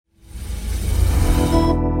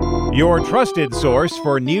Your trusted source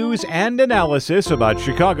for news and analysis about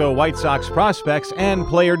Chicago White Sox prospects and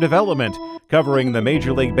player development, covering the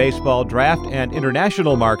Major League Baseball draft and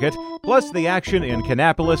international market, plus the action in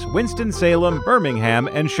Kannapolis, Winston-Salem, Birmingham,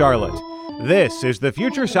 and Charlotte. This is the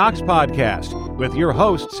FutureSox Podcast with your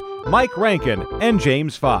hosts, Mike Rankin and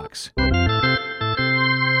James Fox.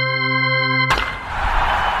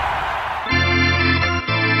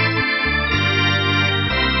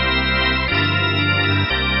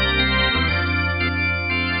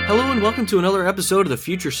 Hello and welcome to another episode of the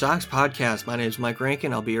FutureSox Podcast. My name is Mike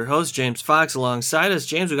Rankin. I'll be your host, James Fox. Alongside us,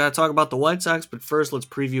 James, we got to talk about the White Sox, but first let's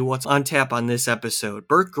preview what's on tap on this episode.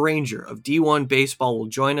 Burke Granger of D1 Baseball will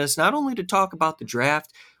join us not only to talk about the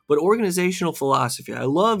draft, but organizational philosophy. I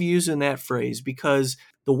love using that phrase because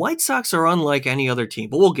the White Sox are unlike any other team,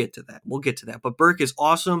 but we'll get to that. But Burke is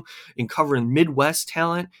awesome in covering Midwest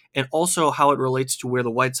talent and also how it relates to where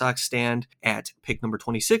the White Sox stand at pick number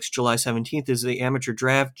 26. July 17th is the amateur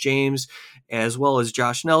draft. James, as well as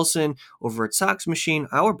Josh Nelson over at Sox Machine,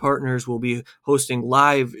 our partners, will be hosting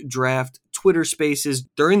live draft Twitter spaces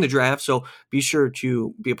during the draft, so be sure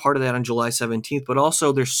to be a part of that on July 17th. But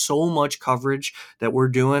also, there's so much coverage that we're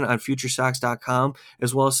doing on FutureSox.com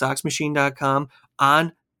as well as SoxMachine.com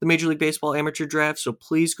on the Major League Baseball amateur draft, so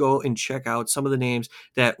please go and check out some of the names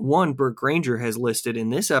that Burke Granger has listed in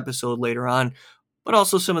this episode later on, but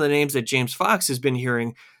also some of the names that James Fox has been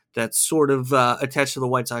hearing that's sort of attached to the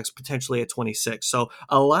White Sox potentially at 26. So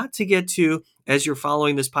a lot to get to as you're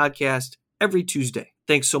following this podcast every Tuesday.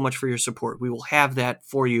 Thanks so much for your support. We will have that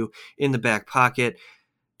for you in the back pocket.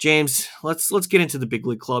 James, let's get into the big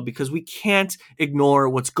league club because we can't ignore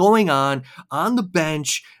what's going on the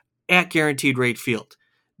bench at Guaranteed Rate Field.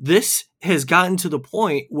 This has gotten to the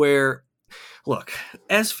point where, look,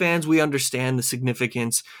 as fans, we understand the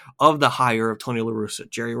significance of the hire of Tony La Russa.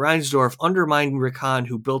 Jerry Reinsdorf undermined Rick Hahn,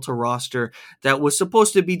 who built a roster that was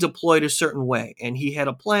supposed to be deployed a certain way, and he had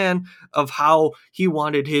a plan of how he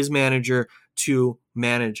wanted his manager to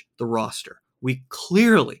manage the roster. We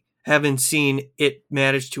clearly haven't seen it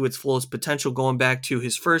manage to its fullest potential going back to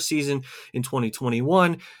his first season in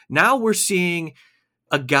 2021. Now we're seeing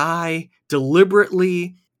a guy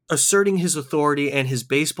deliberately asserting his authority and his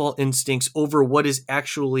baseball instincts over what is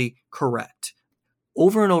actually correct.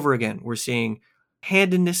 Over and over again, we're seeing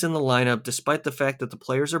handedness in the lineup, despite the fact that the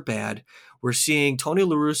players are bad. We're seeing Tony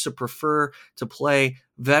La Russa prefer to play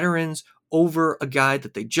veterans over a guy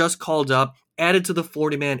that they just called up, added to the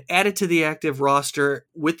 40-man, added to the active roster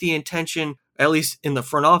with the intention, at least in the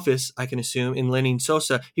front office, I can assume, in Lenyn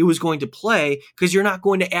Sosa, he was going to play because you're not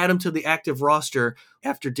going to add him to the active roster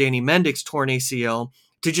after Danny Mendick's torn ACL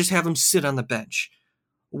to just have him sit on the bench.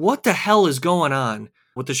 What the hell is going on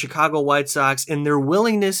with the Chicago White Sox and their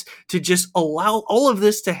willingness to just allow all of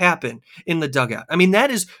this to happen in the dugout? I mean,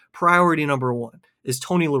 that is priority number one, is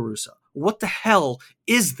Tony La Russa. What the hell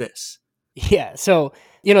is this? Yeah, so,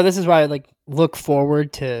 this is why I look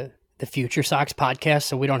forward to the FutureSox podcast,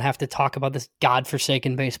 so we don't have to talk about this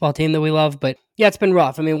godforsaken baseball team that we love. But yeah, it's been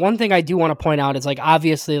rough. I mean, one thing I do want to point out is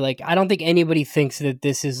obviously, I don't think anybody thinks that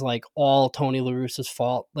this is all Tony La Russa's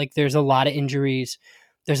fault. There's a lot of injuries.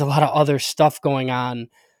 There's a lot of other stuff going on,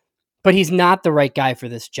 but he's not the right guy for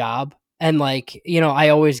this job. And I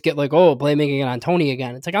always get blaming it on Tony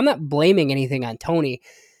again. It's I'm not blaming anything on Tony.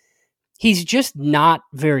 He's just not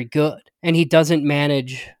very good, and he doesn't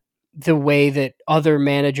manage the way that other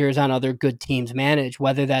managers on other good teams manage,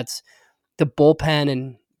 whether that's the bullpen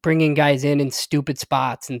and bringing guys in stupid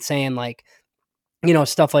spots and saying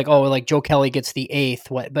stuff Joe Kelly gets the eighth,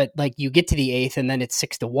 but you get to the eighth and then it's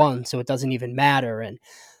 6-1, so it doesn't even matter. And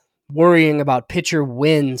worrying about pitcher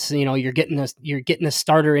wins, you're getting a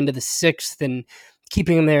starter into the sixth and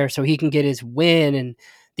keeping him there so he can get his win, and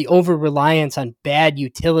the over-reliance on bad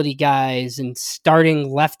utility guys and starting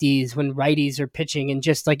lefties when righties are pitching, and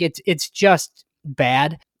just it's just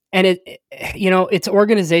bad. And it's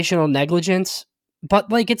organizational negligence, but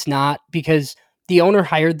it's not, because the owner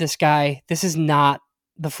hired this guy. This is not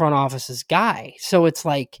the front office's guy. So it's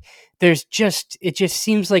it just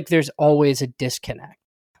seems like there's always a disconnect.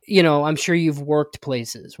 I'm sure you've worked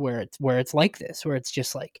places where it's like this, where it's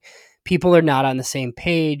just people are not on the same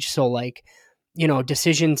page. So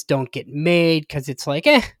decisions don't get made because it's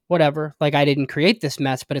whatever. I didn't create this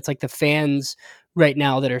mess, but it's the fans right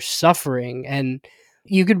now that are suffering. And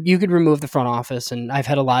you could remove the front office. And I've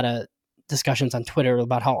had a lot of discussions on Twitter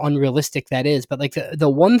about how unrealistic that is. But the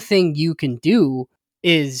one thing you can do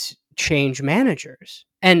is change managers.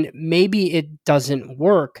 And maybe it doesn't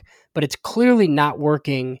work, but it's clearly not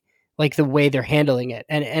working the way they're handling it.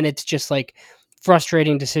 And it's just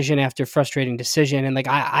frustrating decision after frustrating decision. And like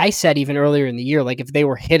I said even earlier in the year, like if they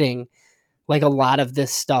were hitting, like a lot of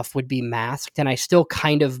this stuff would be masked. And I still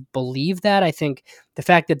kind of believe that. I think the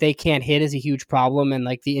fact that they can't hit is a huge problem. And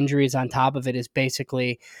like the injuries on top of it is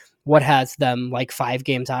basically what has them like 5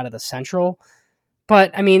 games out of the Central.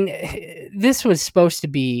 But I mean, this was supposed to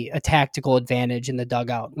be a tactical advantage in the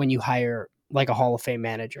dugout when you hire like a Hall of Fame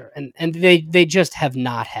manager. And they just have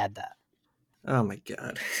not had that. Oh my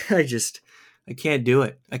God. I can't do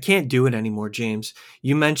it. I can't do it anymore, James.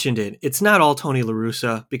 You mentioned it. It's not all Tony La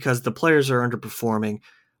Russa because the players are underperforming.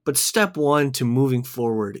 But step one to moving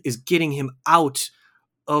forward is getting him out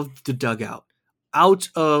of the dugout, out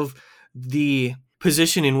of the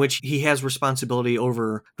position in which he has responsibility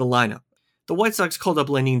over the lineup. The White Sox called up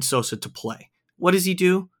Lenyn Sosa to play. What does he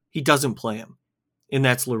do? He doesn't play him. And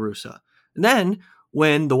that's La Russa. And then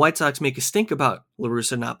when the White Sox make a stink about La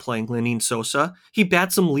Russa not playing Lenyn Sosa, he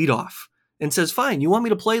bats him leadoff and says, fine, you want me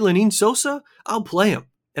to play Lenyn Sosa? I'll play him,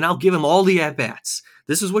 and I'll give him all the at-bats.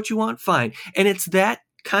 This is what you want? Fine. And it's that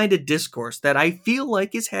kind of discourse that I feel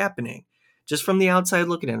like is happening just from the outside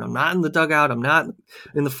looking in. I'm not in the dugout. I'm not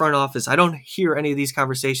in the front office. I don't hear any of these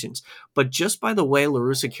conversations. But just by the way La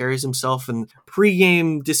Russa carries himself in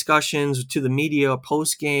pregame discussions to the media,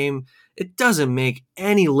 postgame, it doesn't make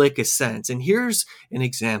any lick of sense. And here's an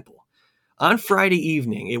example. On Friday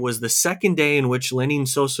evening, it was the second day in which Lenyn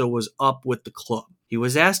Sosa was up with the club. He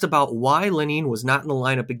was asked about why Lenyn was not in the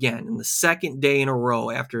lineup again in the second day in a row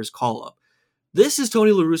after his call-up. This is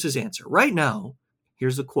Tony La Russa's answer. Right now,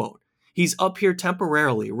 here's the quote, he's up here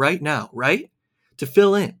temporarily right now, right? To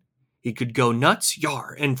fill in. He could go nuts,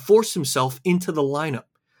 yar, and force himself into the lineup.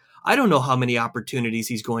 I don't know how many opportunities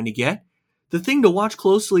he's going to get. The thing to watch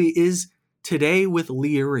closely is today with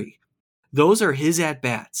Leary. Those are his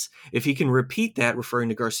at-bats. If he can repeat that, referring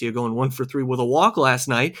to Garcia going 1 for 3 with a walk last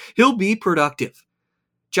night, he'll be productive.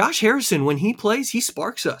 Josh Harrison, when he plays, he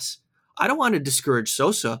sparks us. I don't want to discourage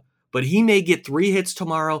Sosa, but he may get 3 hits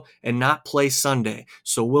tomorrow and not play Sunday,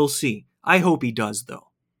 so we'll see. I hope he does, though.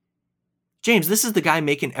 James, this is the guy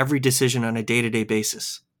making every decision on a day-to-day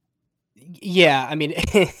basis. Yeah, I mean,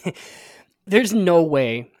 there's no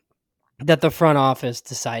way that the front office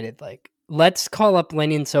decided, like, let's call up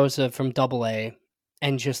Lenyn Sosa from AA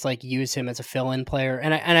and just like use him as a fill-in player.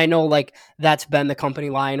 And I know like that's been the company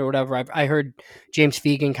line or whatever. I heard James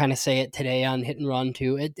Fegan kind of say it today on Hit and Run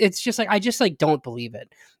too. It's just like, I just like don't believe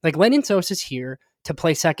it. Like Lenyn Sosa's here to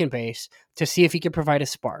play second base to see if he can provide a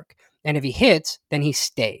spark. And if he hits, then he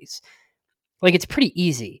stays. Like it's pretty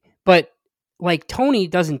easy, but like Tony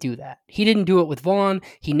doesn't do that. He didn't do it with Vaughn.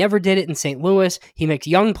 He never did it in St. Louis. He makes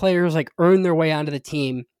young players like earn their way onto the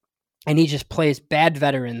team. And he just plays bad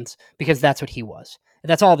veterans because that's what he was.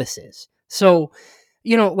 That's all this is. So,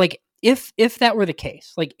 you know, like if that were the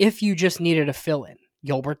case, like if you just needed a fill-in,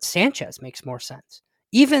 Yolbert Sanchez makes more sense.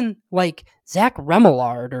 Even like Zach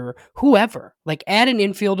Remillard or whoever, like add an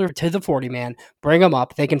infielder to the 40-man, bring them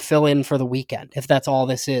up. They can fill in for the weekend if that's all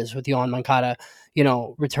this is with Yohan Moncada, you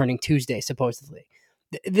know, returning Tuesday, supposedly.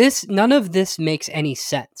 None of this makes any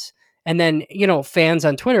sense. And then, you know, fans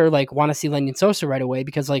on Twitter like want to see Lenyn Sosa right away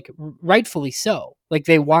because like rightfully so, like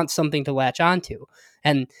they want something to latch onto.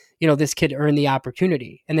 And, you know, this kid earned the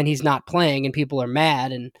opportunity and then he's not playing and people are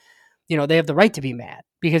mad and, you know, they have the right to be mad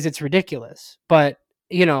because it's ridiculous. But,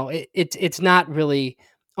 you know, it's not really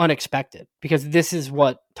unexpected because this is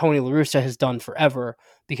what Tony La Russa has done forever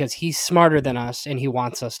because he's smarter than us and he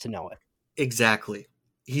wants us to know it. Exactly.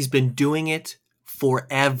 He's been doing it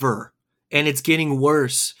forever and it's getting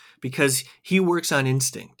worse. Because he works on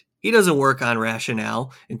instinct. He doesn't work on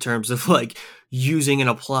rationale in terms of like using and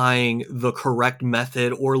applying the correct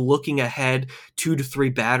method or looking ahead 2 to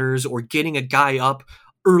 3 batters or getting a guy up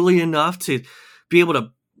early enough to be able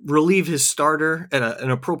to relieve his starter at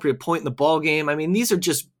an appropriate point in the ball game. I mean, these are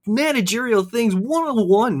just managerial things.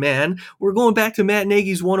 101, man. We're going back to Matt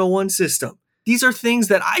Nagy's 101 system. These are things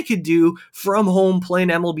that I could do from home playing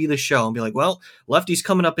MLB The Show and be like, well, lefty's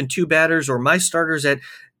coming up in 2 batters or my starter's at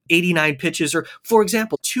 89 pitches, or for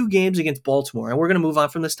example, 2 games against Baltimore. And we're going to move on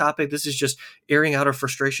from this topic. This is just airing out our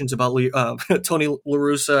frustrations about Tony La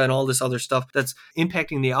Russa and all this other stuff that's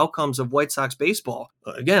impacting the outcomes of White Sox baseball.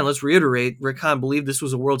 Again, let's reiterate, Rick Hahn believed this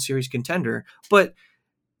was a World Series contender. But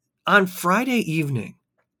on Friday evening,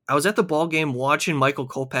 I was at the ball game watching Michael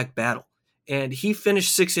Kopech battle, and he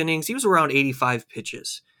finished 6 innings. He was around 85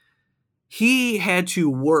 pitches. He had to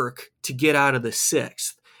work to get out of the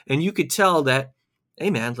 6th, and you could tell that, hey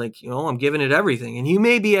man, like, you know, I'm giving it everything. And he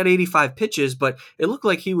may be at 85 pitches, but it looked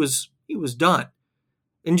like he was done.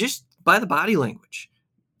 And just by the body language,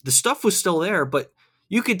 the stuff was still there, but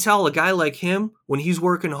You could tell a guy like him, when he's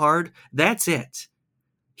working hard, that's it.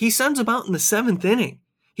 He sends him out in the 7th inning.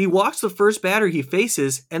 He walks the first batter he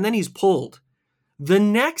faces, and then he's pulled. The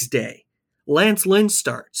next day, Lance Lynn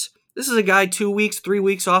starts. This is a guy 2 weeks, 3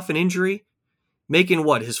 weeks off an injury, making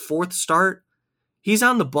his 4th start? He's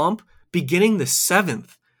on the bump beginning the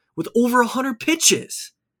 7th with over 100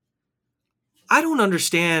 pitches. I don't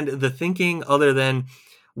understand the thinking other than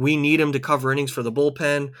we need him to cover innings for the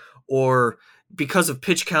bullpen, or because of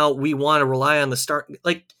pitch count, we want to rely on the start.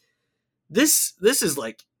 Like, this is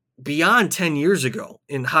like beyond 10 years ago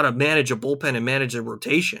in how to manage a bullpen and manage a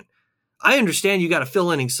rotation. I understand you got to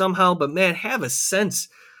fill innings somehow, but man, have a sense,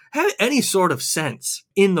 have any sort of sense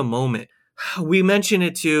in the moment. We mentioned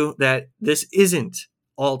it too, that this isn't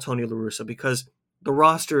all Tony La Russa because the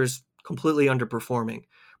roster is completely underperforming.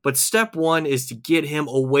 But step one is to get him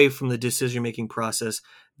away from the decision-making process.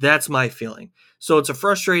 That's my feeling. So it's a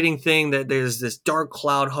frustrating thing that there's this dark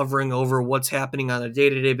cloud hovering over what's happening on a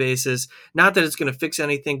day-to-day basis. Not that it's going to fix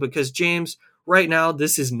anything, because James, right now,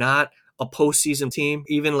 this is not a postseason team.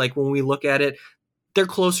 Even like when we look at it, they're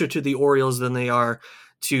closer to the Orioles than they are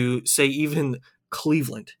to, say, even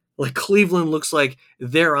Cleveland. Like, Cleveland looks like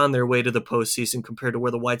they're on their way to the postseason compared to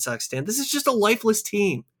where the White Sox stand. This is just a lifeless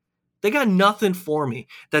team. They got nothing for me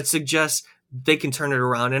that suggests they can turn it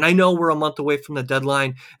around. And I know we're a month away from the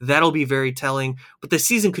deadline. That'll be very telling. But the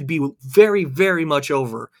season could be very, very much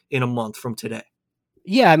over in a month from today.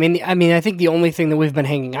 Yeah, I mean, I think the only thing that we've been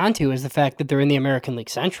hanging on to is the fact that they're in the American League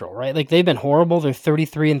Central, right? Like, they've been horrible. They're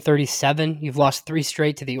 33-37. You've lost 3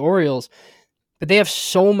 straight to the Orioles. But they have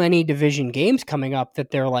so many division games coming up that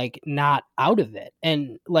they're, like, not out of it.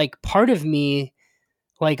 And, like, part of me,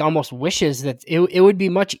 like, almost wishes that it would be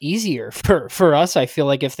much easier for us, I feel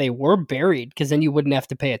like, if they were buried, because then you wouldn't have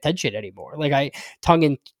to pay attention anymore. Like, I,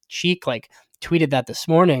 tongue-in-cheek, like, tweeted that this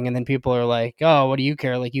morning, and then people are like, oh, what do you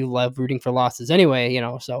care? Like, you love rooting for losses anyway,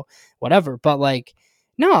 so whatever. But, like,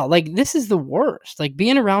 no, like, this is the worst. Like,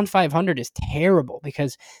 being around 500 is terrible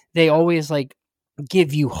because they always, like,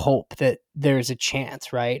 give you hope that there's a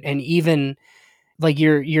chance, right? And even like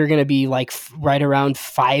you're going to be like right around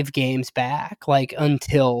 5 games back, like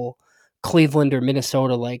until Cleveland or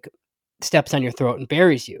Minnesota like steps on your throat and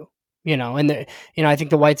buries you, and I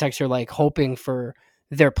think the White Sox are like hoping for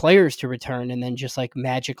their players to return, and then just like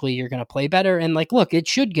magically you're going to play better. And like, look, it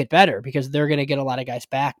should get better because they're going to get a lot of guys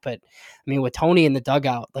back. But I mean, with Tony in the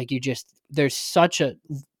dugout, like there's such a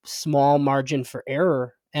small margin for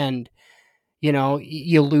error, and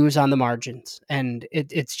you lose on the margins, and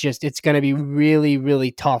it's going to be really,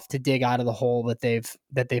 really tough to dig out of the hole that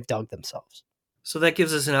they've dug themselves. So that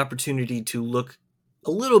gives us an opportunity to look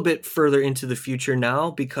a little bit further into the future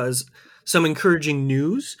now, because some encouraging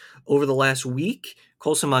news over the last week.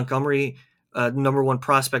 Colson Montgomery, number 1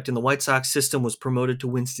 prospect in the White Sox system, was promoted to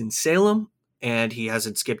Winston-Salem, and he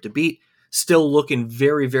hasn't skipped a beat. Still looking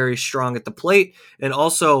very, very strong at the plate. And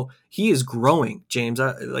also, he is growing, James.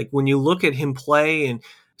 Like, when you look at him play and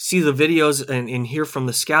see the videos and hear from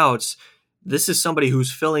the scouts, this is somebody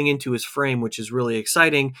who's filling into his frame, which is really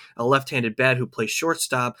exciting. A left-handed bat who plays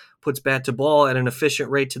shortstop, puts bat to ball at an efficient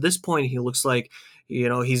rate. To this point, he looks like,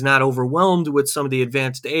 he's not overwhelmed with some of the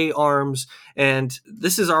advanced A arms. And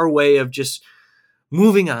this is our way of just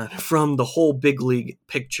moving on from the whole big league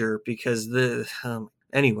picture, because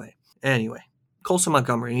Anyway, Colson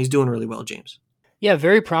Montgomery, and he's doing really well, James. Yeah,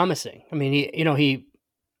 very promising. I mean,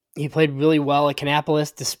 he played really well at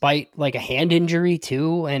Kannapolis despite like a hand injury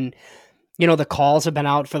too. And, the calls have been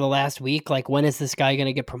out for the last week. Like, when is this guy going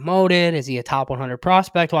to get promoted? Is he a top 100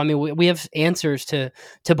 prospect? Well, I mean, we have answers to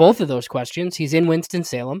both of those questions. He's in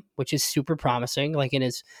Winston-Salem, which is super promising, like in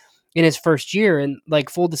his first year. And like,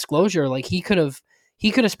 full disclosure, like he could have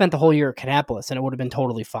spent the whole year at Kannapolis and it would have been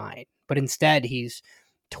totally fine. But instead, he's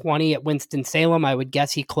 20 at Winston-Salem. I would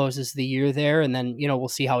guess he closes the year there, and then, we'll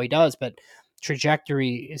see how he does, but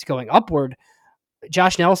trajectory is going upward.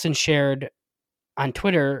 Josh Nelson shared on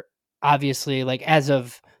Twitter, obviously, like as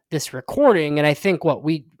of this recording, and I think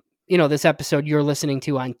this episode you're listening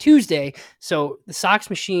to on Tuesday. So the Sox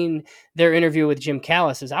Machine, their interview with Jim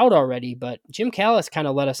Callis is out already, but Jim Callis kind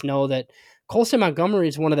of let us know that Colson Montgomery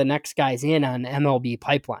is one of the next guys in on MLB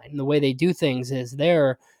Pipeline. And the way they do things is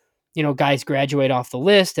guys graduate off the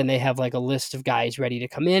list and they have like a list of guys ready to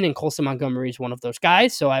come in, and Colson Montgomery is one of those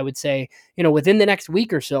guys. So I would say, within the next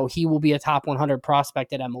week or so, he will be a top 100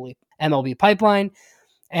 prospect at MLB Pipeline,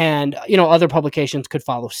 and, other publications could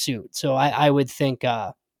follow suit. So I would think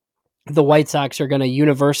the White Sox are going to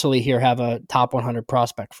universally here have a top 100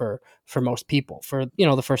 prospect for most people for,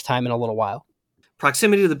 the first time in a little while.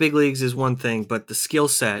 proximity to the big leagues is one thing, but the skill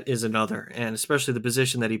set is another. And especially the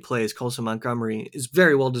position that he plays, Colson Montgomery, is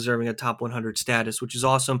very well deserving of top 100 status, which is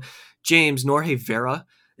awesome. James, Jorge Vera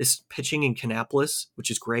is pitching in Kannapolis,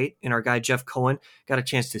 which is great. And our guy, Jeff Cohen, got a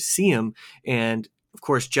chance to see him. And of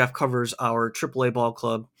course, Jeff covers our AAA ball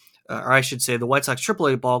club, or I should say the White Sox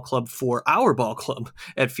AAA ball club for our ball club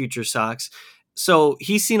at FutureSox. So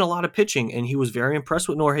he's seen a lot of pitching, and he was very impressed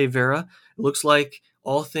with Jorge Vera. It looks like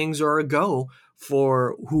all things are a go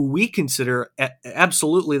for who we consider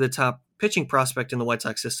absolutely the top pitching prospect in the White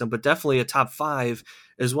Sox system, but definitely a top 5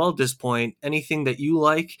 as well at this point. Anything that you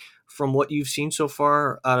like from what you've seen so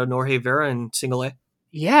far out of Jorge Vera in Single A?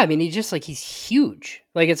 Yeah, I mean, he's huge.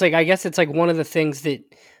 Like, it's like, I guess it's like one of the things that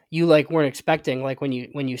you like weren't expecting, like when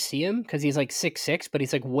you see him, because he's like 6'6", but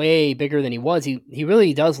he's like way bigger than he was. He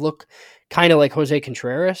really does look kind of like Jose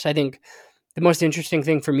Contreras. I think the most interesting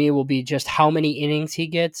thing for me will be just how many innings he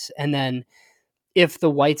gets, and then if the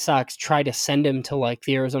White Sox try to send him to like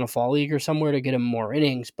the Arizona Fall League or somewhere to get him more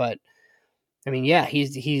innings. But I mean, yeah,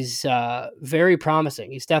 he's very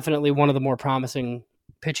promising. He's definitely one of the more promising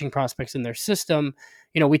pitching prospects in their system.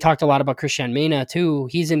 You know, we talked a lot about Christian Mena too.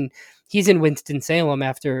 He's in Winston-Salem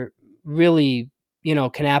after really, you know,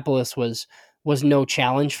 Kannapolis was no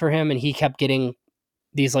challenge for him, and he kept getting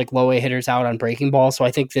these like low A hitters out on breaking balls. So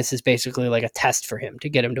I think this is basically like a test for him to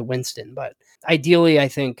get him to Winston. But ideally, I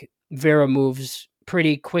think Vera moves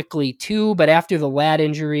pretty quickly too, but after the lat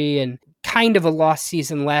injury and kind of a lost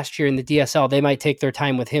season last year in the DSL, they might take their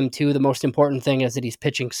time with him too. The most important thing is that he's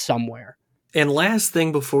pitching somewhere. And last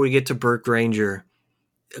thing before we get to Burke Granger,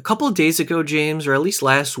 a couple of days ago, James, or at least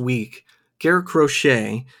last week, Garrett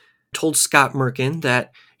Crochet told Scott Merkin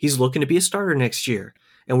that he's looking to be a starter next year.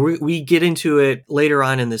 And we get into it later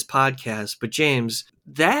on in this podcast. But James,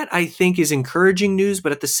 that I think is encouraging news,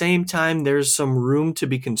 but at the same time, there's some room to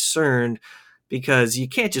be concerned because you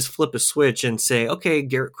can't just flip a switch and say, okay,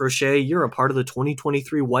 Garrett Crochet, you're a part of the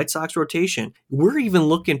 2023 White Sox rotation. We're even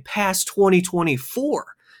looking past 2024,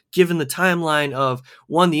 given the timeline of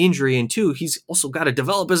 1, the injury, and 2, he's also got to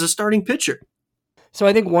develop as a starting pitcher. So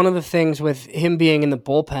I think one of the things with him being in the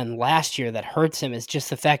bullpen last year that hurts him is just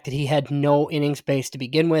the fact that he had no inning space to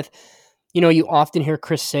begin with. You know, you often hear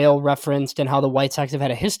Chris Sale referenced and how the White Sox have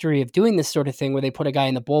had a history of doing this sort of thing where they put a guy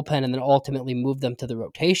in the bullpen and then ultimately move them to the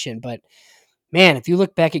rotation. But man, if you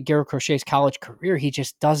look back at Garrett Crochet's college career, he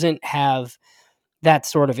just doesn't have that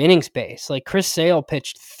sort of inning space. Like Chris Sale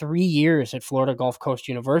pitched 3 years at Florida Gulf Coast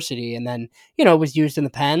University and then, you know, was used in the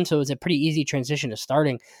pen. So it was a pretty easy transition to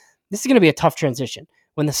starting. This is going to be a tough transition.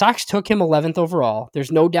 When the Sox took him 11th overall, there's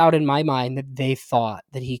no doubt in my mind that they thought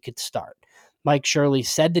that he could start. Mike Shirley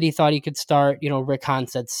said that he thought he could start. You know, Rick Hahn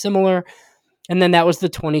said similar. And then that was the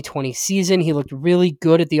 2020 season. He looked really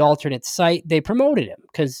good at the alternate site. They promoted him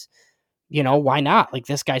because, you know, why not? Like,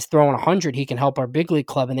 this guy's throwing 100. He can help our big league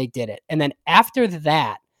club, and they did it. And then after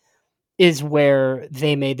that is where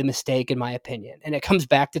they made the mistake, in my opinion. And it comes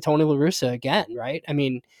back to Tony La Russa again, right? I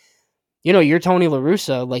mean, you know, you're Tony La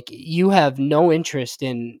Russa. Like, you have no interest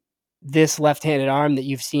in this left-handed arm that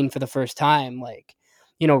you've seen for the first time, like,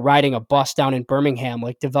 you know, riding a bus down in Birmingham,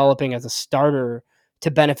 like developing as a starter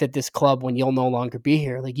to benefit this club when you'll no longer be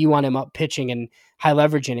here. Like, you want him up pitching in high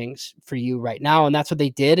leverage innings for you right now. And that's what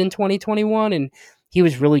they did in 2021. And he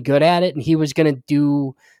was really good at it. And he was going to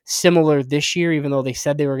do similar this year, even though they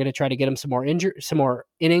said they were going to try to get him some more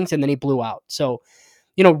innings, and then he blew out. So,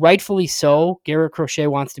 you know, rightfully so, Garrett Crochet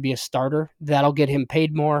wants to be a starter. That'll get him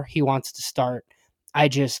paid more. He wants to start.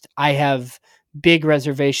 I have big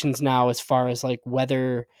reservations now as far as like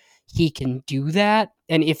whether he can do that.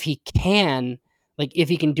 And if he can, like if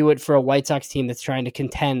he can do it for a White Sox team that's trying to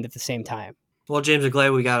contend at the same time. Well, James, I'm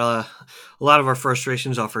glad we got a lot of our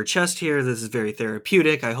frustrations off our chest here. This is very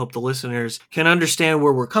therapeutic. I hope the listeners can understand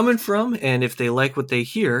where we're coming from. And if they like what they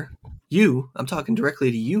hear, I'm talking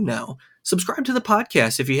directly to you now, subscribe to the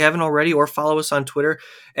podcast if you haven't already, or follow us on Twitter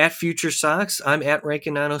at FutureSox. I'm at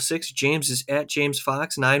Rankin906. James is at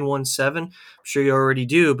JamesFox917. I'm sure you already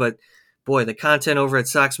do, but boy, the content over at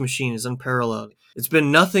Sox Machine is unparalleled. It's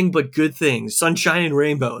been nothing but good things, sunshine and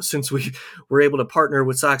rainbows, since we were able to partner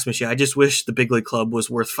with Sox Machine. I just wish the Big League Club was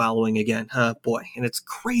worth following again. Boy, and it's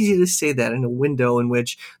crazy to say that in a window in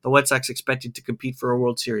which the White Sox expected to compete for a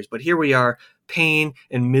World Series. But here we are, pain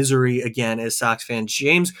and misery again as Sox fans.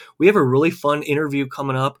 James, we have a really fun interview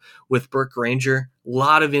coming up with Burke Granger. A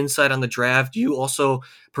lot of insight on the draft. You also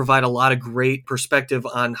provide a lot of great perspective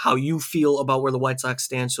on how you feel about where the White Sox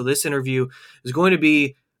stand. So this interview is going to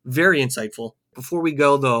be very insightful. Before we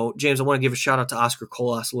go, though, James, I want to give a shout out to Oscar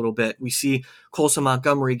Colas a little bit. We see Colson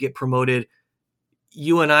Montgomery get promoted.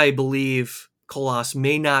 You and I believe Colas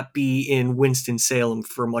may not be in Winston-Salem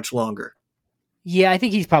for much longer. Yeah, I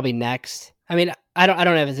think he's probably next. I mean, I don't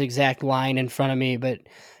have his exact line in front of me, but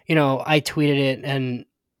I tweeted it, and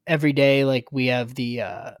every day like we have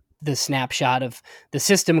the snapshot of the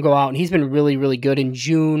system go out, and he's been really, really good in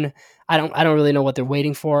June. I don't really know what they're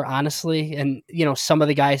waiting for, honestly. And some of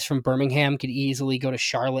the guys from Birmingham could easily go to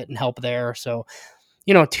Charlotte and help there. So,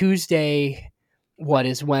 Tuesday,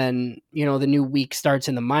 is when the new week starts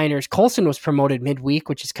in the minors. Colson was promoted midweek,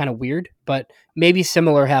 which is kind of weird, but maybe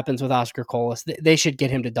similar happens with Oscar Colas. They should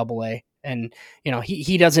get him to AA, and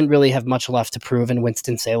he doesn't really have much left to prove in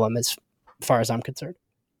Winston-Salem as far as I'm concerned.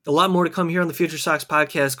 A lot more to come here on the FutureSox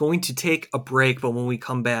Podcast. Going to take a break, but when we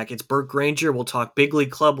come back, it's Burke Granger. We'll talk Big League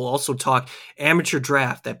Club. We'll also talk amateur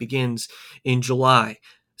draft that begins in July.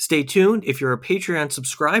 Stay tuned. If you're a Patreon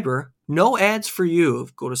subscriber, no ads for you.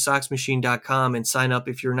 Go to soxmachine.com and sign up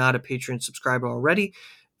if you're not a Patreon subscriber already.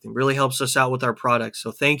 It really helps us out with our products.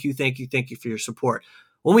 So thank you for your support.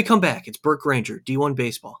 When we come back, it's Burke Granger, D1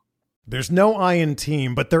 Baseball. There's no I in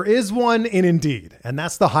team, but there is one in Indeed, and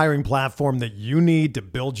that's the hiring platform that you need to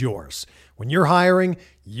build yours. When you're hiring,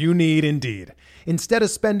 you need Indeed. Instead of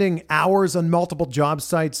spending hours on multiple job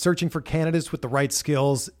sites searching for candidates with the right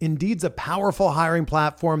skills, Indeed's a powerful hiring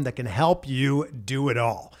platform that can help you do it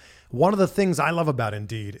all. One of the things I love about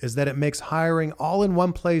Indeed is that it makes hiring all in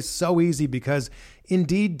one place so easy because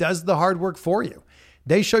Indeed does the hard work for you.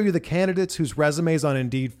 They show you the candidates whose resumes on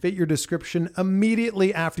Indeed fit your description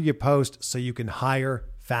immediately after you post so you can hire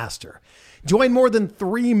faster. Join more than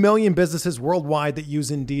 3 million businesses worldwide that use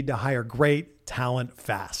Indeed to hire great talent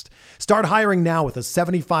fast. Start hiring now with a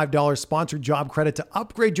 $75 sponsored job credit to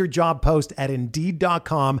upgrade your job post at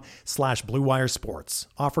Indeed.com/Blue Wire Sports.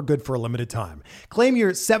 Offer good for a limited time. Claim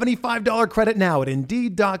your $75 credit now at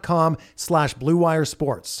Indeed.com/Blue Wire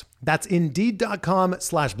Sports. That's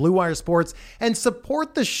Indeed.com/Blue Wire Sports, and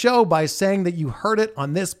support the show by saying that you heard it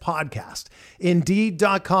on this podcast.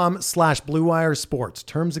 Indeed.com/Blue Wire Sports.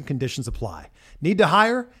 Terms and conditions apply. Need to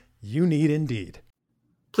hire? You need Indeed.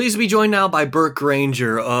 Pleased to be joined now by Burke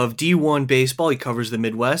Granger of D1 Baseball. He covers the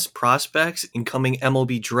Midwest, prospects, incoming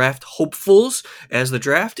MLB Draft hopefuls, as the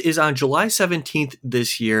draft is on July 17th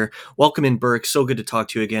this year. Welcome in, Burke. So good to talk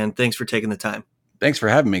to you again. Thanks for taking the time. Thanks for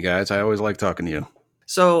having me, guys. I always like talking to you.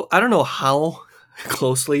 So I don't know how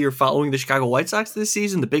closely you're following the Chicago White Sox this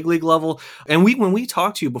season, the big league level. And when we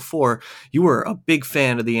talked to you before, you were a big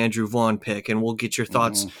fan of the Andrew Vaughn pick, and we'll get your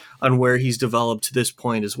thoughts on where he's developed to this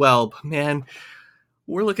point as well. But man,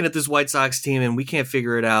 we're looking at this White Sox team and we can't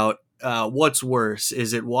figure it out. What's worse?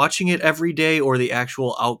 Is it watching it every day or the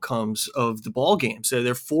actual outcomes of the ball games? So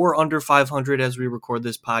they're 4 under 500 as we record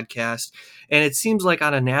this podcast. And it seems like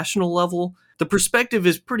on a national level, the perspective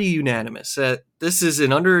is pretty unanimous. This is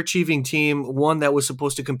an underachieving team, one that was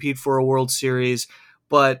supposed to compete for a World Series,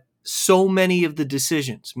 but so many of the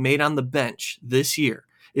decisions made on the bench this year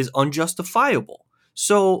is unjustifiable.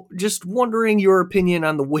 So just wondering your opinion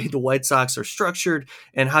on the way the White Sox are structured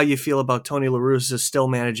and how you feel about Tony La Russa still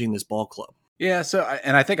managing this ball club. Yeah,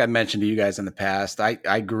 and I think I mentioned to you guys in the past,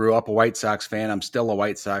 I grew up a White Sox fan. I'm still a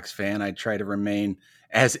White Sox fan. I try to remain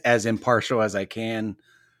as impartial as I can,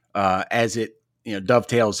 as it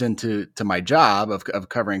dovetails into my job of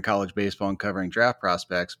covering college baseball and covering draft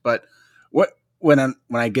prospects. But when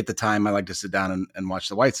I get the time, I like to sit down and watch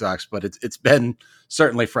the White Sox. But it's been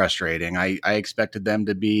certainly frustrating. I expected them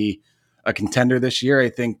to be a contender this year. I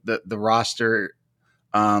think the roster,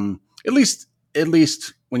 at least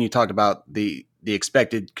when you talk about the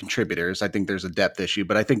expected contributors, I think there's a depth issue.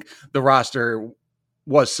 But I think the roster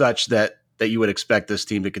was such that you would expect this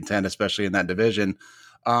team to contend, especially in that division.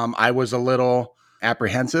 I was a little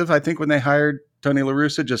apprehensive, I think, when they hired Tony La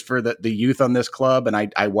Russa, just for the youth on this club. And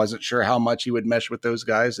I wasn't sure how much he would mesh with those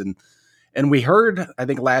guys. And we heard, I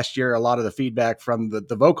think last year, a lot of the feedback from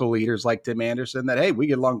the vocal leaders like Tim Anderson that, hey, we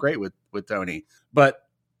get along great with Tony. But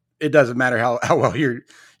it doesn't matter how well you're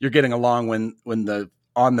getting along when the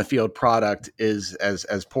on the field product is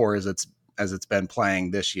as poor as it's been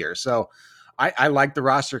playing this year. So I like the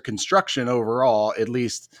roster construction overall, at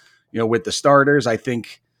least, with the starters. I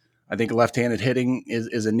think left-handed hitting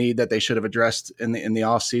is a need that they should have addressed in the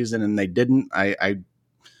offseason, and they didn't.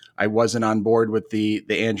 I wasn't on board with the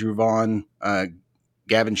Andrew Vaughn,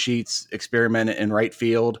 Gavin Sheets experiment in right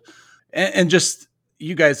field, and just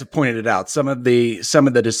you guys have pointed it out. Some of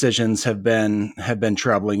the decisions have been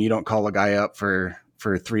troubling. You don't call a guy up for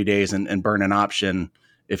 3 days and burn an option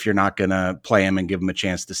if you're not going to play him and give him a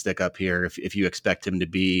chance to stick up here. If you expect him to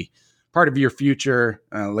be part of your future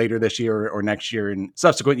later this year or next year and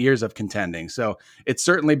subsequent years of contending. So it's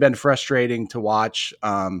certainly been frustrating to watch.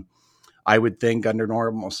 I would think under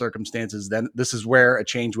normal circumstances, then this is where a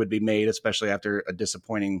change would be made, especially after a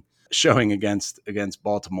disappointing showing against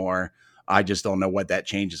Baltimore. I just don't know what that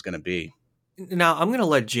change is going to be. Now, I'm going to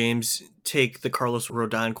let James take the Carlos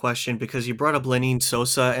Rodon question because you brought up Lenyn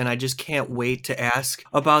Sosa, and I just can't wait to ask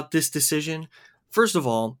about this decision. First of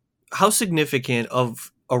all, how significant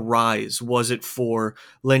of a rise was it for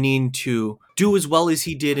Lenyn to do as well as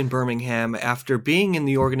he did in Birmingham after being in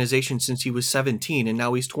the organization since he was 17, and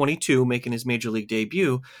now he's 22, making his major league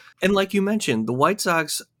debut? And like you mentioned, the White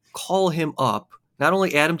Sox call him up, not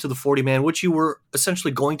only add him to the 40-man, which you were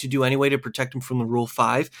essentially going to do anyway to protect him from the Rule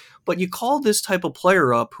 5, but you call this type of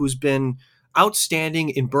player up who's been outstanding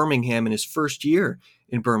in Birmingham in his first year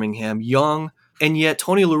in Birmingham, young, and yet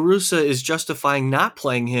Tony La Russa is justifying not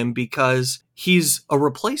playing him because he's a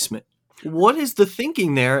replacement. What is the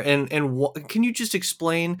thinking there, and can you just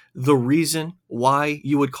explain the reason why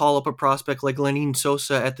you would call up a prospect like Lenyn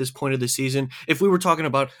Sosa at this point of the season if we were talking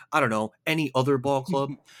about, I don't know, any other ball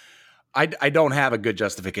club? I don't have a good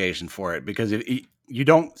justification for it, because if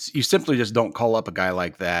you simply just don't call up a guy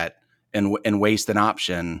like that and waste an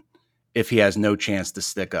option if he has no chance to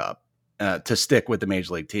stick with the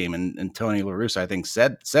major league team. And Tony La Russa, I think,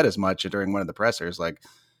 said as much during one of the pressers, like,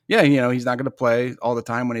 yeah, he's not going to play all the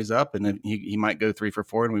time when he's up, and he might go 3 for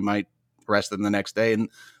 4 and we might rest him the next day. And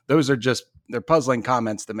those are they're puzzling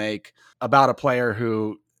comments to make about a player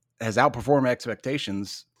who has outperformed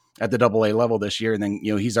expectations at the AA level this year. And then,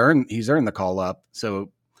 he's earned the call up.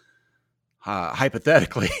 So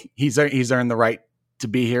hypothetically, he's earned the right to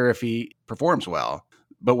be here if he performs well.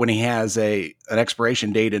 But when he has an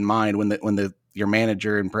expiration date in mind, when your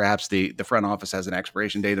manager and perhaps the front office has an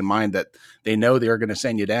expiration date in mind that they know they're going to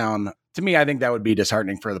send you down, to me, I think that would be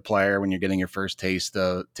disheartening for the player when you're getting your first taste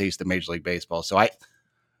of Major League Baseball. So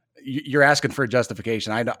you're asking for a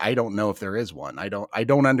justification. I don't know if there is one. I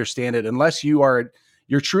don't understand it unless you're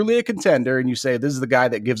truly a contender and you say, this is the guy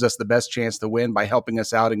that gives us the best chance to win by helping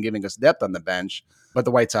us out and giving us depth on the bench. But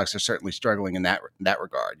the White Sox are certainly struggling in that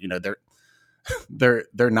regard.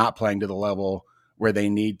 They're not playing to the level where they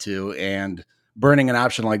need to, and burning an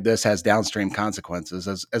option like this has downstream consequences,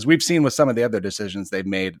 as we've seen with some of the other decisions they've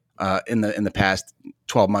made in the past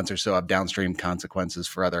 12 months or so, of downstream consequences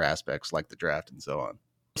for other aspects like the draft and so on.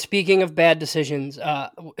 Speaking of bad decisions,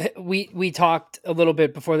 we talked a little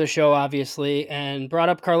bit before the show, obviously, and brought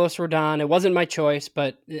up Carlos Rodon. It wasn't my choice,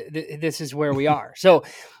 but this is where we are. So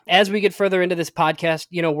as we get further into this podcast,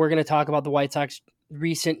 we're going to talk about the White Sox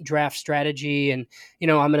recent draft strategy, and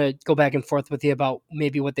I'm going to go back and forth with you about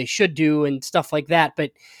maybe what they should do and stuff like that.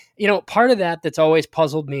 But part of that's always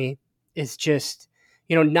puzzled me is just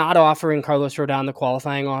not offering Carlos Rodon the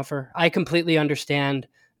qualifying offer. I completely understand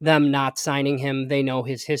them not signing him. They know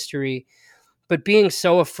his history, but being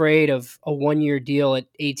so afraid of a 1-year deal at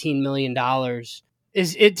 $18 million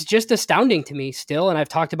it's just astounding to me still. And I've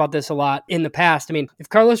talked about this a lot in the past. I mean, if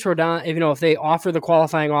Carlos Rodon, if they offer the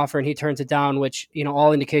qualifying offer and he turns it down, which,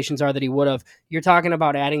 all indications are that he would have, you're talking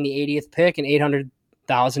about adding the 80th pick and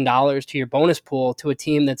 $800,000 to your bonus pool to a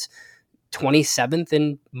team that's 27th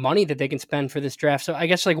in money that they can spend for this draft. So I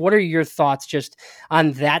guess, what are your thoughts just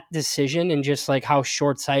on that decision and just how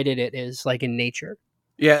short-sighted it is, in nature?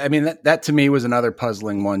 Yeah, I mean, that to me was another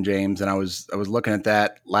puzzling one, James. And I was looking at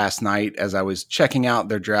that last night as I was checking out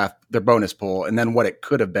their bonus pool, and then what it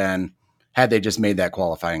could have been had they just made that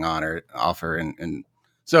qualifying offer. And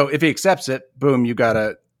so if he accepts it, boom, you got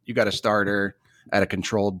a starter at a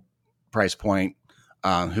controlled price point,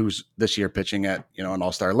 who's this year pitching at an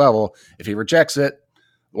all-star level. If he rejects it,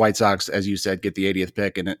 the White Sox, as you said, get the 80th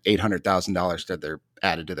pick and $800,000 that they're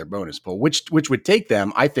added to their bonus pool, which would take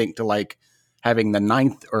them, I think, to having the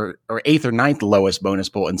 9th or 8th or 9th lowest bonus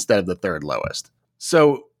pool instead of the 3rd lowest.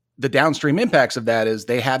 So the downstream impacts of that is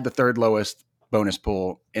they had the 3rd lowest bonus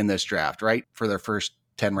pool in this draft, right, for their first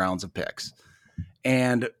 10 rounds of picks.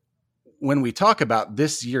 And when we talk about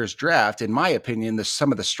this year's draft, in my opinion,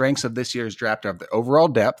 some of the strengths of this year's draft are the overall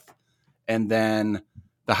depth and then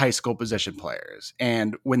the high school position players.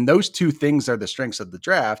 And when those two things are the strengths of the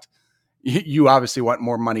draft, you obviously want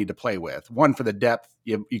more money to play with. One, for the depth,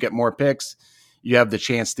 you get more picks. You have the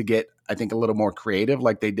chance to get, I think, a little more creative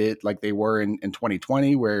like they were in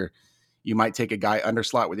 2020, where you might take a guy under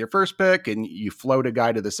slot with your first pick and you float a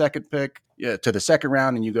guy to the second pick, to the second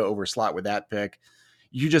round, and you go over slot with that pick.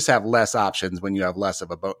 You just have less options when you have less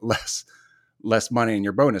money in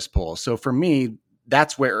your bonus pool. So for me,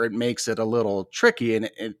 that's where it makes it a little tricky.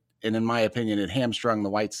 And in my opinion, it hamstrung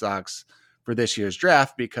the White Sox for this year's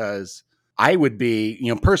draft, because I would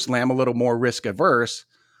be, personally, I'm a little more risk averse.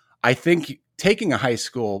 I think taking a high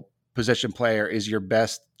school position player is your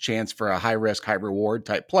best chance for a high risk, high reward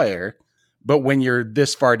type player. But when you're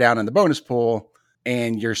this far down in the bonus pool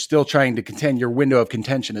and you're still trying to contend, your window of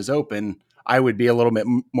contention is open, I would be a little bit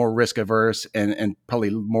more risk averse and probably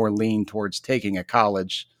more lean towards taking a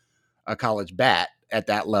college bat at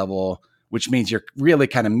that level, which means you're really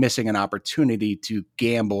kind of missing an opportunity to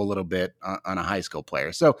gamble a little bit on a high school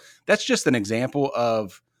player. So that's just an example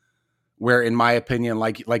of where, in my opinion,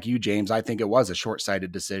 like you, James, I think it was a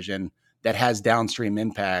short-sighted decision that has downstream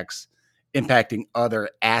impacting other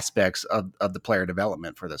aspects of the player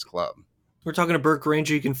development for this club. We're talking to Burke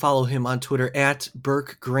Granger. You can follow him on Twitter at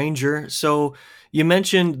Burke Granger. So you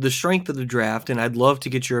mentioned the strength of the draft, and I'd love to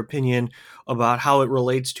get your opinion about how it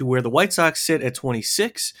relates to where the White Sox sit at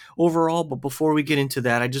 26 overall. But before we get into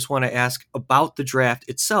that, I just want to ask about the draft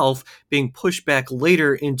itself being pushed back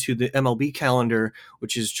later into the MLB calendar,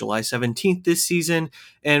 which is July 17th this season.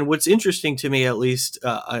 And what's interesting to me, at least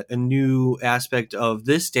a new aspect of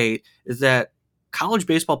this date, is that college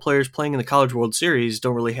baseball players playing in the College World Series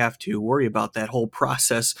don't really have to worry about that whole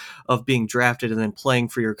process of being drafted and then playing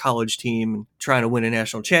for your college team and trying to win a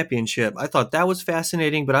national championship. I thought that was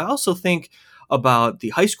fascinating, but I also think about the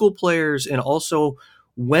high school players and also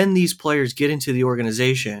when these players get into the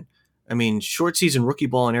organization. I mean, short season rookie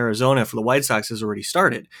ball in Arizona for the White Sox has already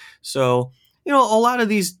started. So, a lot of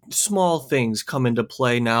these small things come into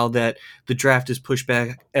play now that the draft is pushed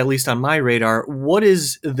back, at least on my radar. What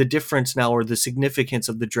is the difference now, or the significance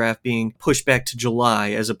of the draft being pushed back to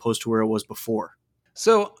July as opposed to where it was before?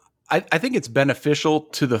 So I think it's beneficial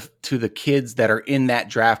to the kids that are in that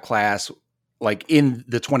draft class, like in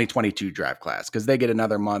the 2022 draft class, because they get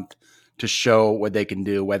another month to show what they can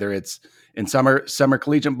do, whether it's in summer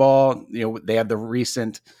collegiate ball. They have the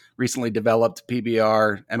recently developed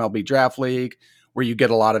PBR MLB Draft League, where you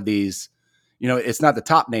get a lot of these, it's not the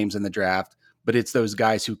top names in the draft, but it's those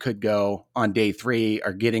guys who could go on day 3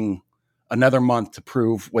 are getting another month to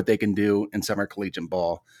prove what they can do in summer collegiate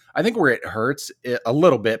ball. I think where it hurts a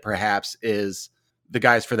little bit perhaps is the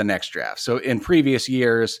guys for the next draft. So in previous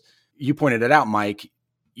years, you pointed it out, Mike,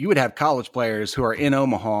 you would have college players who are in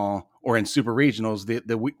Omaha or in super regionals,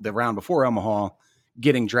 the round before Omaha,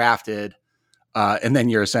 getting drafted. And then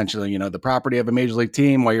you're essentially, the property of a major league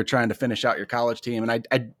team while you're trying to finish out your college team. And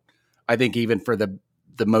I think even for the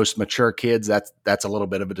most mature kids, that's a little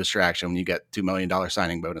bit of a distraction when you get $2 million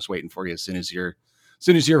signing bonus waiting for you as soon as you're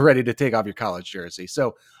ready to take off your college jersey.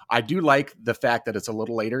 So I do like the fact that it's a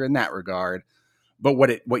little later in that regard. But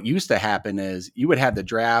what used to happen is you would have the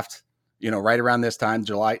draft, right around this time,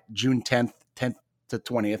 June 10th to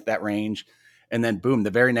 20th, that range. And then boom,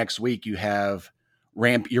 the very next week you have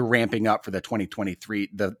you're ramping up for the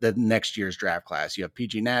 2023, the next year's draft class. You have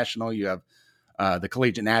PG National, you have the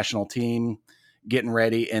collegiate national team getting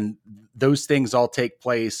ready. And those things all take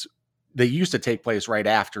place. They used to take place right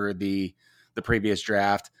after the previous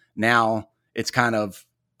draft. Now it's kind of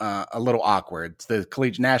a little awkward. The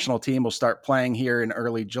collegiate national team will start playing here in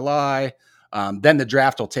early July. Then the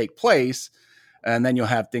draft will take place. And then you'll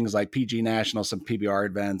have things like PG National, some PBR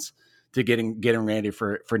events to getting ready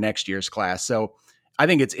for next year's class. So I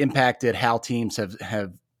think it's impacted how teams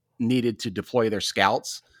have needed to deploy their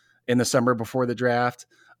scouts in the summer before the draft.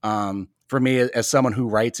 For me, as someone who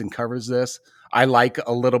writes and covers this, I like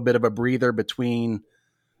a little bit of a breather between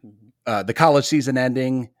the college season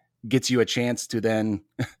ending, gets you a chance to then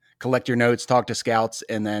collect your notes, talk to scouts,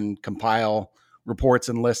 and then compile reports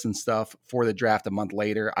and lists and stuff for the draft a month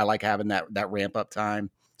later. I like having that ramp up time.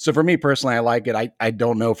 So for me personally, I like it. I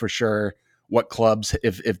don't know for sure what clubs,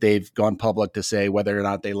 if they've gone public to say whether or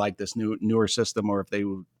not they like this newer system or if they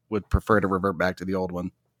would prefer to revert back to the old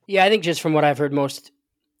one. Yeah, I think just from what I've heard, most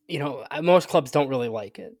clubs don't really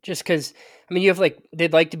like it. Just because, you have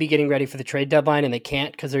they'd like to be getting ready for the trade deadline and they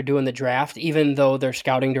can't because they're doing the draft, even though their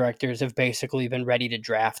scouting directors have basically been ready to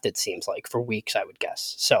draft, it seems like, for weeks, I would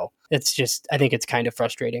guess. So it's just, I think it's kind of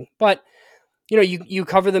frustrating. But, you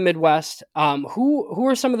cover the Midwest. Who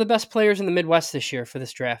are some of the best players in the Midwest this year for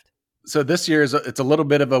this draft? So this year it's a little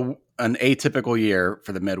bit of an atypical year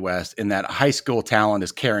for the Midwest in that high school talent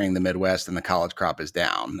is carrying the Midwest and the college crop is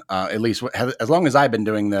down. At least as long as I've been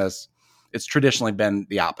doing this, it's traditionally been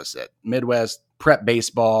the opposite. Midwest prep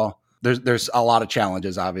baseball. There's a lot of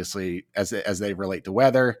challenges, obviously, as they relate to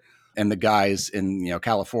weather, and the guys in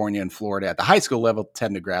California and Florida at the high school level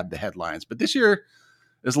tend to grab the headlines. But this year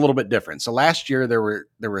is a little bit different. So last year there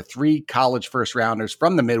were 3 college first rounders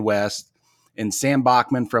from the Midwest. And Sam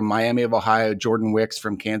Bachman from Miami of Ohio, Jordan Wicks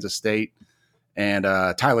from Kansas State, and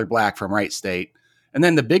Tyler Black from Wright State. And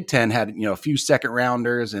then the Big Ten had a few second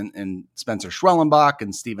rounders and Spencer Schwellenbach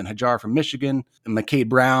and Stephen Hajar from Michigan, and McCade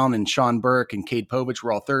Brown and Sean Burke and Cade Povich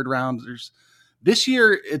were all third rounders. This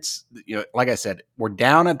year, it's, like I said, we're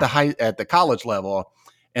down at the college level,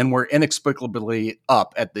 and we're inexplicably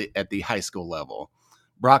up at the high school level.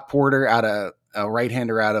 Brock Porter, a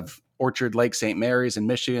right-hander out of Orchard Lake St. Mary's in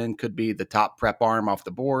Michigan, could be the top prep arm off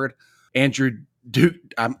the board. Andrew Duke,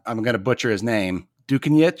 I'm going to butcher his name,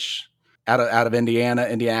 Dukenich, out of Indiana,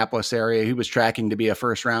 Indianapolis area. He was tracking to be a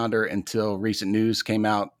first rounder until recent news came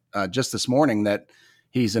out just this morning that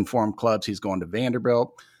he's informed clubs he's going to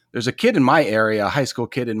Vanderbilt. There's a kid in my area, a high school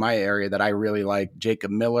kid in my area that I really like,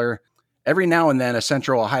 Jacob Miller. Every now and then a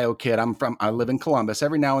Central Ohio kid, I live in Columbus.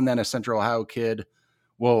 Every now and then a Central Ohio kid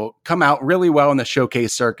will come out really well in the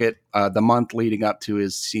showcase circuit the month leading up to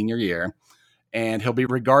his senior year. And he'll be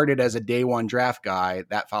regarded as a day one draft guy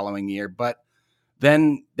that following year. But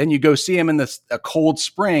then you go see him in a cold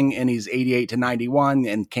spring and he's 88 to 91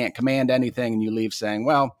 and can't command anything. And you leave saying,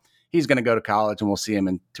 well, he's going to go to college and we'll see him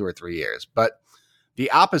in 2 or 3 years. But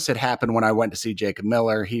the opposite happened when I went to see Jacob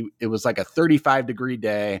Miller. It was like a 35-degree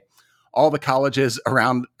day. All the colleges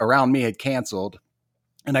around me had canceled.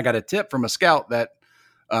 And I got a tip from a scout that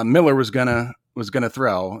Miller was gonna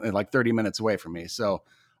throw like 30 minutes away from me. So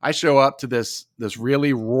I show up to this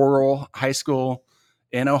really rural high school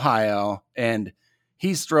in Ohio, and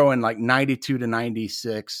he's throwing like 92 to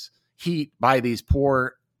 96 heat by these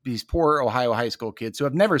poor Ohio high school kids who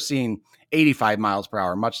have never seen 85 miles per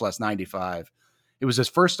hour, much less 95. It was his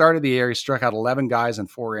first start of the year. He struck out 11 guys in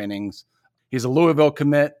 4 innings. He's a Louisville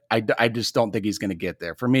commit. I just don't think he's going to get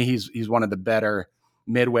there. For me, he's one of the better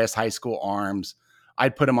Midwest high school arms.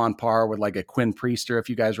 I'd put him on par with like a Quinn Priester, if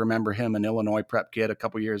you guys remember him, an Illinois prep kid a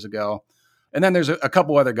couple years ago. And then there's a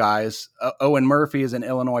couple other guys. Owen Murphy is an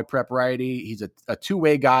Illinois prep righty. He's a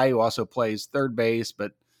two-way guy who also plays third base,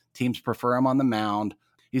 but teams prefer him on the mound.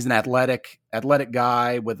 He's an athletic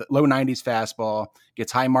guy with low 90s fastball,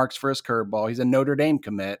 gets high marks for his curveball. He's a Notre Dame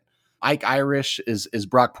commit. Ike Irish is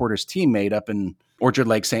Brock Porter's teammate up in Orchard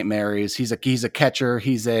Lake St. Mary's. He's a catcher.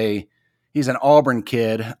 He's an Auburn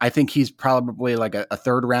kid. I think he's probably like a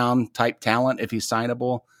third round type talent if he's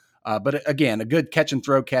signable. But again, a good catch and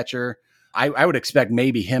throw catcher. I would expect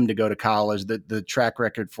maybe him to go to college. The track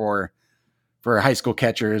record for high school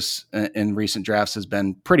catchers in recent drafts has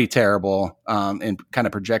been pretty terrible, and kind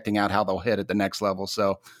of projecting out how they'll hit at the next level.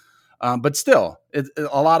 So, but still,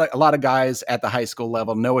 a lot of guys at the high school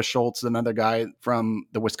level. Noah Schultz, another guy from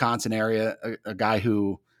the Wisconsin area, a guy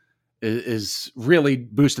who is really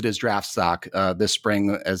boosted his draft stock this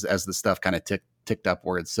spring as the stuff kind of ticked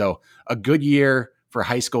upwards. So a good year for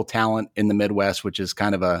high school talent in the Midwest, which is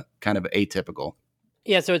kind of atypical.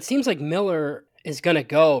 Yeah. So it seems like Miller is going to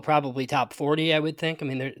go probably top 40, I would think. I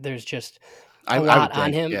mean, there's just a lot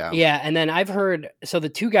on him. Yeah. And then I've heard, so the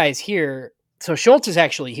two guys here, so Schultz is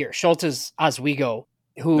actually here. Schultz is Oswego,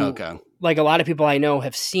 who like a lot of people I know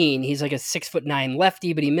have seen. He's like a 6'9"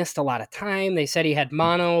 lefty, but he missed a lot of time. They said he had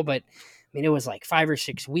mono, but I mean, it was like 5 or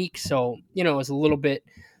 6 weeks. So, it was a little bit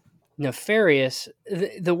nefarious.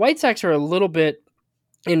 The White Sox are a little bit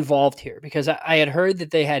involved here because I had heard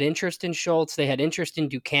that they had interest in Schultz. They had interest in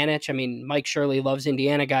Dukenich. I mean, Mike Shirley loves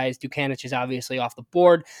Indiana guys. Dukenich is obviously off the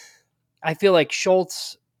board. I feel like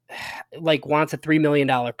Schultz wants a $3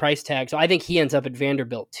 million price tag. So I think he ends up at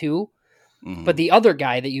Vanderbilt too. Mm-hmm. But the other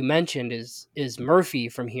guy that you mentioned is Murphy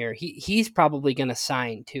from here. He's probably going to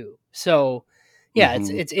sign too. So yeah,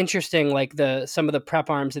 it's interesting, like some of the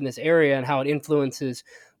prep arms in this area and how it influences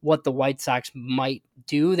what the White Sox might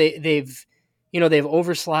do. They've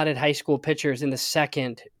overslotted high school pitchers in the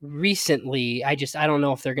second recently. I don't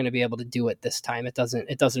know if they're going to be able to do it this time. It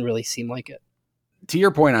doesn't really seem like it. To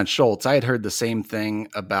your point on Schultz, I had heard the same thing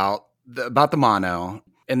about the mono,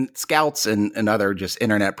 and scouts and other just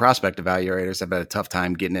internet prospect evaluators have had a tough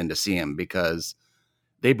time getting in to see him because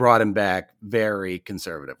they brought him back very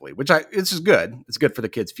conservatively, it's just good. It's good for the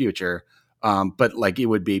kid's future. But like it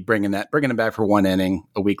would be bringing him back for 1 inning,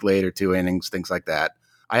 a week later, 2 innings, things like that.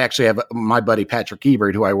 I actually have my buddy Patrick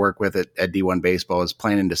Ebert, who I work with at D1 Baseball, is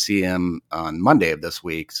planning to see him on Monday of this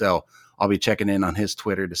week. So I'll be checking in on his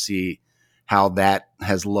Twitter to see how that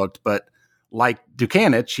has looked. But like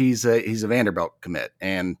Dukenich, he's a Vanderbilt commit,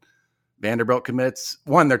 and Vanderbilt commits,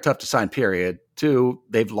 one, they're tough to sign, period. 2,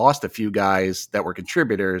 they've lost a few guys that were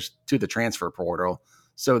contributors to the transfer portal.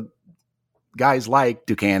 So guys like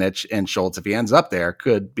Dukenich and Schultz, if he ends up there,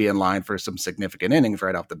 could be in line for some significant innings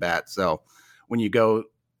right off the bat. So when you're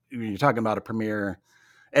talking about a premier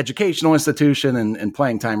educational institution and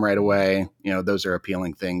playing time right away, those are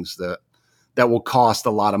appealing things that will cost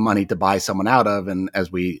a lot of money to buy someone out of. And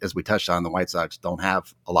as we touched on, the White Sox don't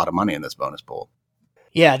have a lot of money in this bonus pool.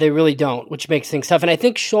 Yeah, they really don't, which makes things tough. And I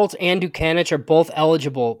think Schultz and Dukanich are both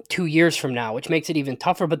eligible 2 years from now, which makes it even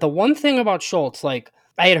tougher. But the one thing about Schultz, like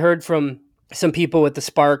I had heard from some people with the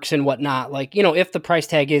Sparks and whatnot, like, if the price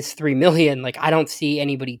tag is $3 million, like I don't see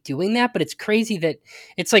anybody doing that, but it's crazy that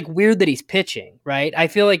it's like weird that he's pitching, right? I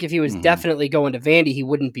feel like if he was definitely going to Vandy, he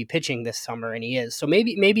wouldn't be pitching this summer, and he is. So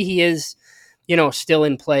maybe he is, still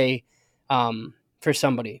in play for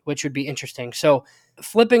somebody, which would be interesting. So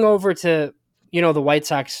flipping over to, the White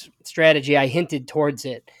Sox strategy, I hinted towards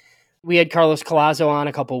it. We had Carlos Collazo on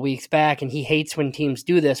a couple weeks back, and he hates when teams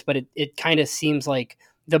do this, but it kind of seems like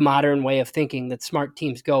the modern way of thinking that smart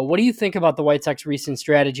teams go. What do you think about the White Sox recent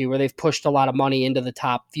strategy where they've pushed a lot of money into the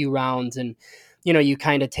top few rounds and, you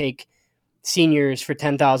kind of take seniors for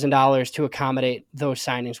 $10,000 to accommodate those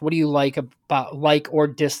signings? What do you like or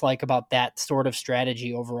dislike about that sort of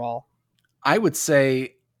strategy overall? I would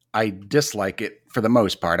say I dislike it for the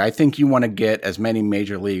most part. I think you want to get as many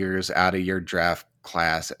major leaguers out of your draft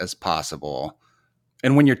class as possible.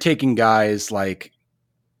 And when you're taking guys like,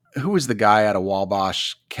 who was the guy out of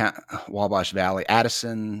Wabash Valley?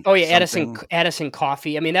 Addison. Oh yeah, Addison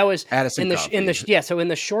Coffey. I mean, that was Addison So in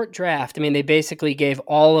the short draft, I mean, they basically gave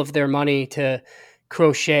all of their money to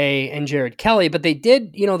Crochet and Jared Kelly, but they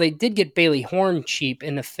did get Bailey Horn cheap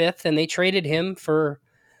in the 5th, and they traded him for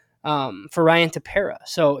Ryan Tepera.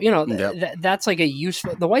 So, that's like a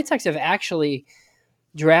useful, the White Sox have actually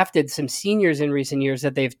drafted some seniors in recent years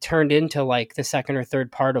that they've turned into like the second or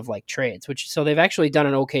third part of like trades, so they've actually done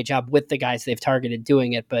an okay job with the guys they've targeted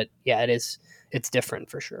doing it. But yeah, it's different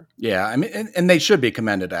for sure. Yeah. I mean, and they should be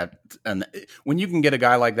commended at, and when you can get a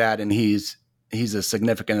guy like that and he's a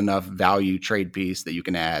significant enough value trade piece that you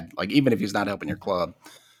can add, like even if he's not helping your club,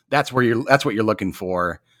 that's what you're looking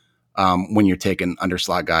for. When you're taking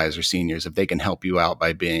underslot guys or seniors, if they can help you out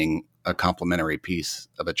by being a complementary piece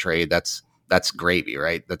of a trade, that's gravy,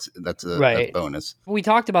 right? That's a bonus. We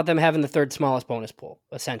talked about them having the third smallest bonus pool,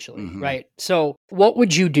 essentially, right? So what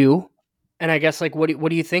would you do? And I guess like, what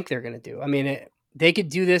do you think they're going to do? I mean, they could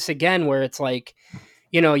do this again, where it's like,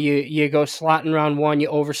 you go slot in round 1, you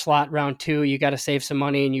overslot round 2, you got to save some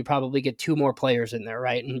money, and you probably get 2 more players in there,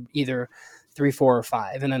 right? And either 3, 4, or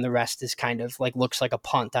 5, and then the rest is kind of like looks like a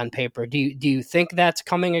punt on paper. Do you think that's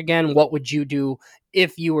coming again? What would you do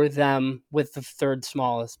if you were them with the third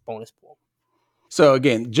smallest bonus pool? So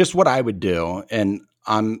again, just what I would do, and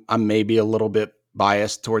I'm maybe a little bit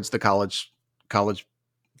biased towards the college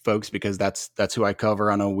folks because that's who I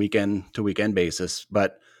cover on a weekend to weekend basis.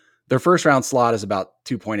 But their first round slot is about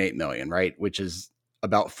 $2.8 million, right? Which is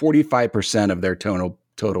about 45% of their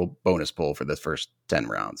total bonus pool for the first 10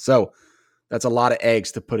 rounds. So that's a lot of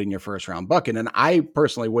eggs to put in your first round bucket. And I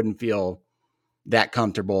personally wouldn't feel that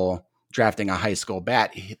comfortable drafting a high school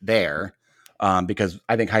bat there because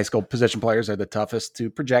I think high school position players are the toughest to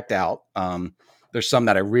project out. There's some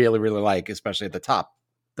that I really, really like, especially at the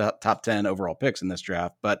top 10 overall picks in this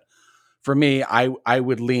draft. But for me, I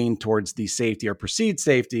would lean towards the safety or perceived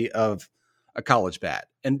safety of a college bat.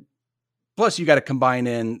 And plus you got to combine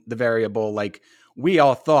in the variable. Like we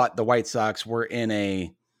all thought the White Sox were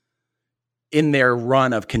in their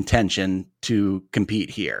run of contention to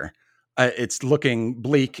compete here. It's looking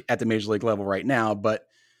bleak at the major league level right now, but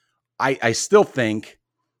I still think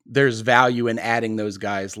there's value in adding those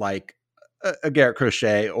guys like a Garrett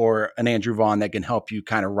Crochet or an Andrew Vaughn that can help you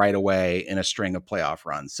kind of right away in a string of playoff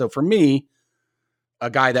runs. So for me, a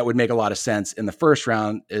guy that would make a lot of sense in the first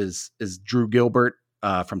round is Drew Gilbert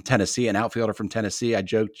from Tennessee, an outfielder from Tennessee. I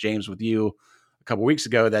joked, James, with you a couple weeks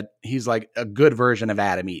ago that he's like a good version of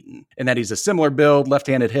Adam Eaton and that he's a similar build,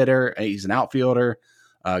 left-handed hitter. He's an outfielder.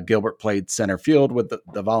 Gilbert played center field with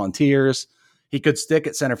the Volunteers. He could stick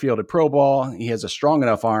at center field at pro ball. He has a strong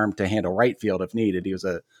enough arm to handle right field if needed. He was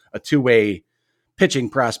a two-way pitching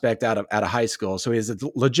prospect out of high school. So he has a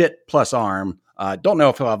legit plus arm. Don't know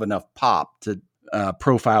if he'll have enough pop to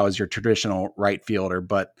profile as your traditional right fielder,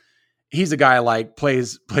 but he's a guy like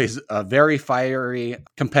plays a very fiery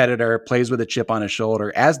competitor, plays with a chip on his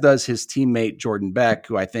shoulder, as does his teammate Jordan Beck,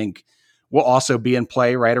 who I think will also be in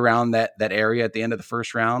play right around that area at the end of the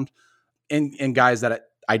first round. And guys that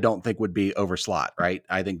I don't think would be over slot, right?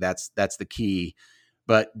 I think that's the key.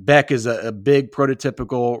 But Beck is a big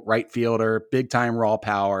prototypical right fielder, big time raw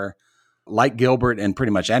power, like Gilbert and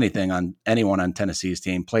pretty much anyone on Tennessee's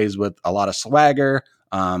team, plays with a lot of swagger.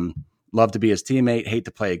 Love to be his teammate, hate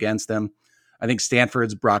to play against him. I think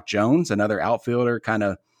Stanford's Brock Jones, another outfielder, kind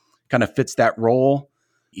of fits that role.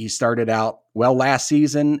 He started out well last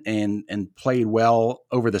season and played well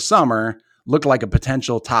over the summer, looked like a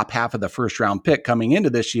potential top half of the first round pick coming into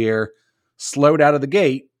this year, slowed out of the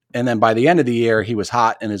gate. And then by the end of the year, he was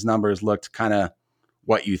hot and his numbers looked kind of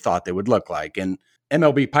what you thought they would look like. And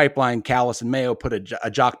MLB Pipeline, Callis, and Mayo put a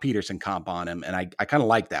Jock Peterson comp on him, and I kind of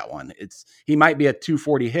like that one. He might be a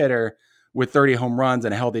 240 hitter with 30 home runs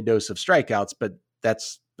and a healthy dose of strikeouts, but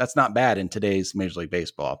that's not bad in today's Major League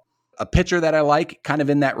Baseball. A pitcher that I like kind of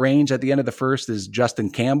in that range at the end of the first is Justin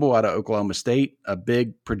Campbell out of Oklahoma State, a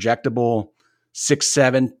big projectable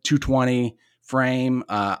 6'7", 220 frame.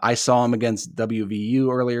 I saw him against WVU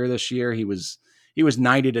earlier this year. He was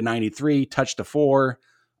 90 to 93, touched a 4,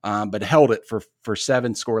 but held it for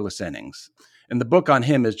 7 scoreless innings. And the book on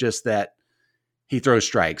him is just that he throws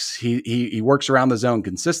strikes. He works around the zone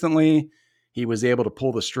consistently. He was able to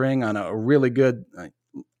pull the string on a really good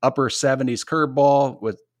upper 70s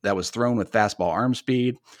curveball that was thrown with fastball arm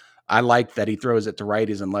speed. I like that he throws it to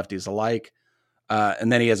righties and lefties alike.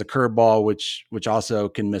 And then he has a curveball, which also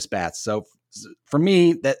can miss bats. So for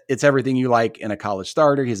me, that it's everything you like in a college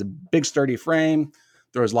starter. He's a big, sturdy frame,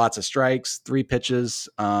 throws lots of strikes, 3 pitches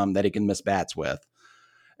that he can miss bats with.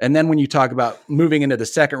 And then when you talk about moving into the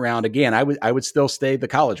second round, again, I would still stay the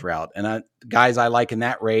college route. And guys I like in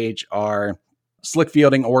that range are slick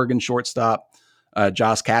fielding Oregon shortstop,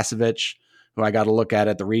 Josh Kasevich, who I got to look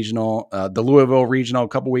at the regional, the Louisville regional a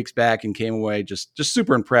couple weeks back, and came away just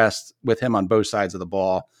super impressed with him on both sides of the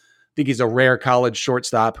ball. I think he's a rare college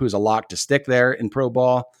shortstop who's a lock to stick there in pro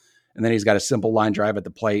ball. And then he's got a simple line drive at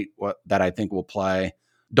the plate that I think will play.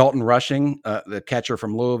 Dalton Rushing, the catcher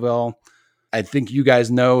from Louisville. I think you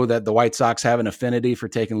guys know that the White Sox have an affinity for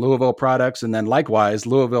taking Louisville products. And then likewise,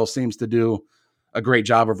 Louisville seems to do a great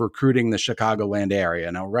job of recruiting the Chicagoland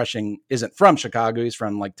area. Now, Rushing isn't from Chicago. He's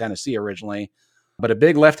from Tennessee originally, but a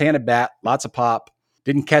big left-handed bat, lots of pop.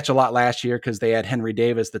 Didn't catch a lot last year because they had Henry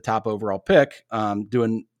Davis, the top overall pick,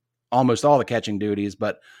 doing almost all the catching duties.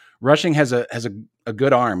 But Rushing has a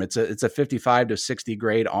good arm. It's a 55 to 60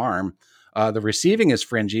 grade arm. The receiving is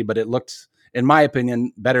fringy, but it looked, in my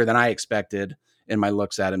opinion, better than I expected in my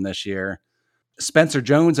looks at him this year. Spencer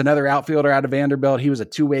Jones, another outfielder out of Vanderbilt. He was a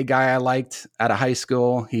two-way guy I liked out of high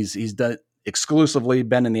school. He's done exclusively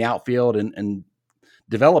been in the outfield and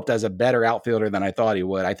developed as a better outfielder than I thought he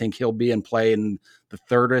would. I think he'll be in play in the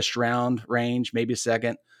third-ish round range, maybe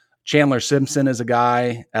second. Chandler Simpson is a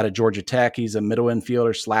guy out of Georgia Tech. He's a middle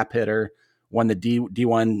infielder, slap hitter, won the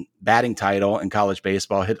D1 batting title in college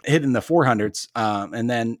baseball, hit in the 400s. And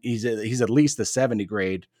then he's at least a 70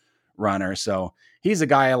 grade runner. So he's a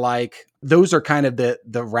guy I like. Those are kind of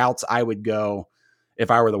the routes I would go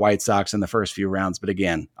if I were the White Sox in the first few rounds. But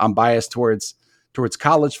again, I'm biased towards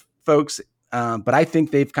college folks. But I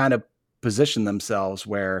think they've kind of positioned themselves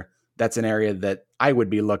where that's an area that I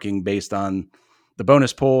would be looking based on the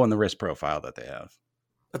bonus pool and the risk profile that they have.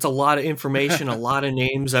 That's a lot of information, a lot of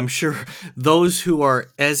names. I'm sure those who are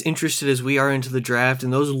as interested as we are into the draft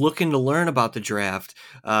and those looking to learn about the draft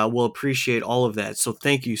will appreciate all of that. So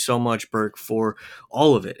thank you so much, Burke, for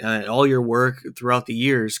all of it and all your work throughout the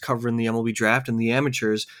years covering the MLB draft and the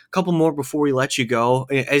amateurs. A couple more before we let you go.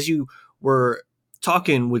 As you were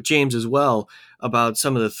talking with James as well about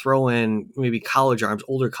some of the throw-in, maybe college arms,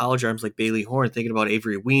 older college arms like Bailey Horn, thinking about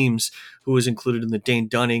Avery Weems, who was included in the Dane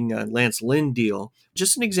Dunning, Lance Lynn deal.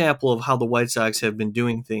 Just an example of how the White Sox have been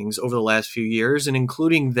doing things over the last few years, and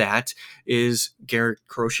including that is Garrett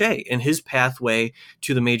Crochet and his pathway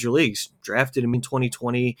to the major leagues. Drafted him in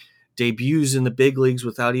 2020, debuts in the big leagues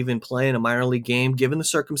without even playing a minor league game. Given the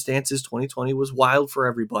circumstances, 2020 was wild for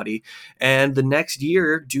everybody. And the next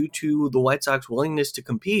year, due to the White Sox willingness to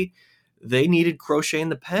compete, they needed Crochet in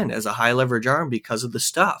the pen as a high leverage arm because of the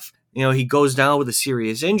stuff. You know, he goes down with a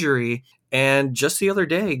serious injury. And just the other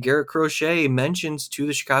day, Garrett Crochet mentions to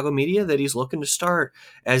the Chicago media that he's looking to start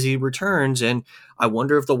as he returns. And I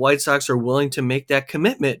wonder if the White Sox are willing to make that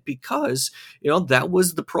commitment because, you know, that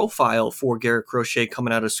was the profile for Garrett Crochet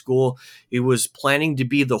coming out of school. He was planning to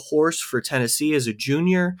be the horse for Tennessee as a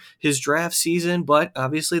junior his draft season, but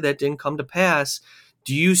obviously that didn't come to pass.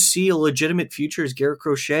 Do you see a legitimate future as Garrett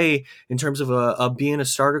Crochet in terms of being a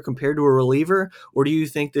starter compared to a reliever? Or do you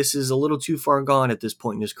think this is a little too far gone at this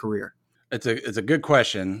point in his career? It's a good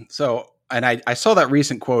question. So, and I saw that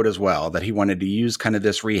recent quote as well, that he wanted to use kind of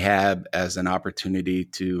this rehab as an opportunity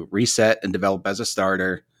to reset and develop as a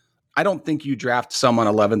starter. I don't think you draft someone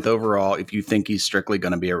 11th overall if you think he's strictly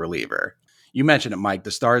going to be a reliever. You mentioned it, Mike.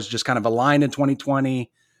 The stars just kind of aligned in 2020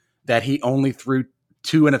 that he only threw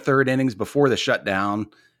 2 1/3 innings before the shutdown.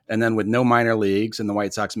 And then with no minor leagues and the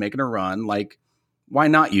White Sox making a run, like, why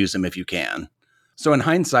not use him if you can? So in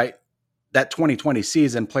hindsight, that 2020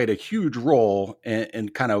 season played a huge role in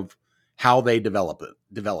kind of how they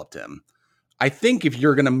developed him. I think if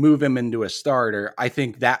you're going to move him into a starter, I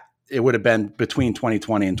think that it would have been between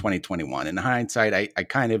 2020 and 2021. In hindsight, I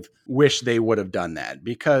kind of wish they would have done that,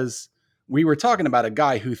 because we were talking about a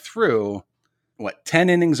guy who threw 10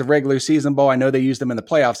 innings of regular season ball. I know they used him in the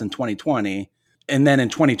playoffs in 2020. And then in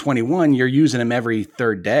 2021, you're using him every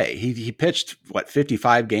third day. He pitched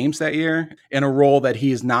 55 games that year in a role that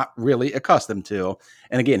he is not really accustomed to.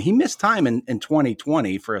 And again, he missed time in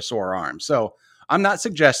 2020 for a sore arm. So I'm not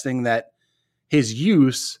suggesting that his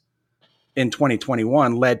use in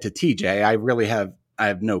 2021 led to TJ. I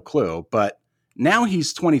have no clue, but now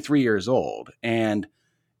he's 23 years old. And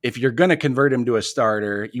if you're going to convert him to a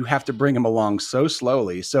starter, you have to bring him along so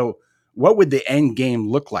slowly. So what would the end game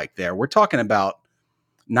look like there? We're talking about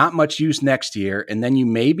not much use next year. And then you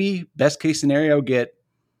maybe, best case scenario, get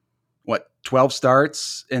 12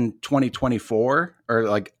 starts in 2024, or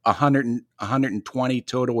like 120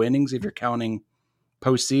 total innings if you're counting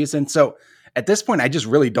postseason. So at this point, I just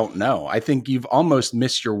really don't know. I think you've almost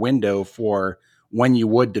missed your window for when you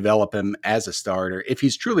would develop him as a starter if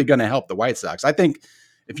he's truly going to help the White Sox. I think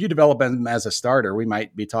if you develop him as a starter, we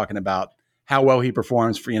might be talking about how well he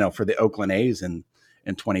performs for the Oakland A's in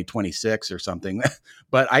 2026 or something.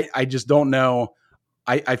 But I just don't know.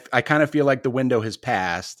 I kind of feel like the window has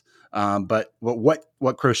passed. But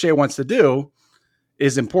what Crochet wants to do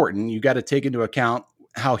is important. You got to take into account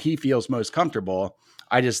how he feels most comfortable.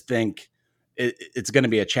 I just think it's going to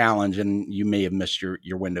be a challenge, and you may have missed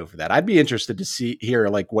your window for that. I'd be interested to hear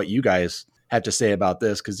like what you guys have to say about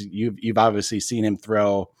this, because you've obviously seen him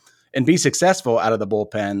throw and be successful out of the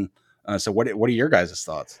bullpen. So what are your guys'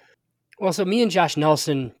 thoughts? Well, so me and Josh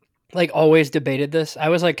Nelson like always debated this. I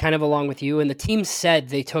was like kind of along with you, and the team said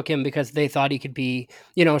they took him because they thought he could be,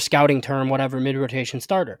 scouting term, whatever, mid-rotation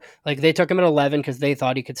starter. Like they took him at 11 because they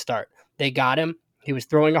thought he could start. They got him. He was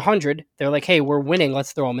throwing 100. They're like, hey, we're winning.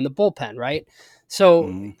 Let's throw him in the bullpen, right?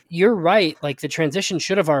 So You're right. Like the transition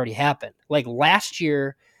should have already happened. Like last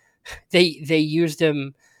year, they used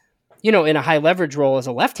him, in a high leverage role as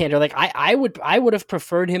a left-hander. Like I would have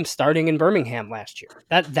preferred him starting in Birmingham last year.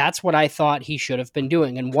 That's what I thought he should have been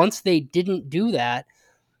doing. And once they didn't do that,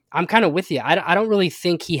 I'm kind of with you. I don't really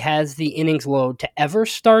think he has the innings load to ever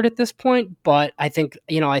start at this point, but I think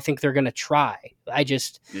they're going to try. I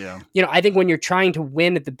think when you're trying to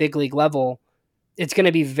win at the big league level, it's going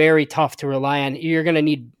to be very tough to rely on. You're going to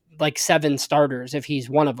need like 7 starters if he's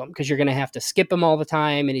one of them, because you're going to have to skip him all the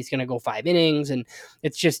time and he's going to go 5 innings. And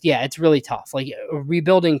it's just, it's really tough. Like a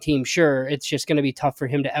rebuilding team, sure, it's just going to be tough for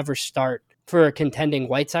him to ever start for a contending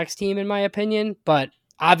White Sox team, in my opinion. But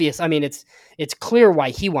it's clear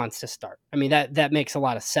why he wants to start. I mean, that makes a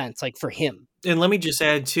lot of sense, like for him. And let me just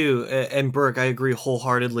add too, and Burke, I agree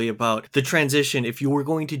wholeheartedly about the transition. If you were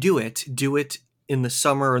going to do it in the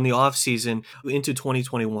summer or in the off season into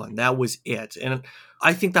 2021. That was it. And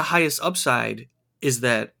I think the highest upside is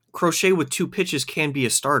that Crochet with 2 pitches can be a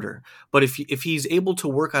starter. But if he's able to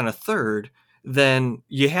work on a third, then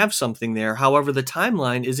you have something there. However, the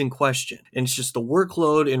timeline is in question. And it's just the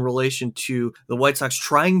workload in relation to the White Sox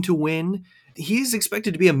trying to win. He's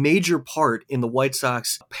expected to be a major part in the White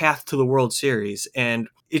Sox path to the World Series. And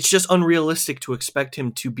it's just unrealistic to expect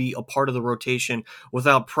him to be a part of the rotation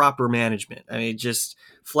without proper management. I mean, just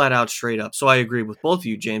flat out straight up. So I agree with both of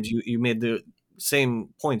you, James. You made the same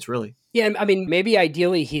points, really. Yeah, I mean, maybe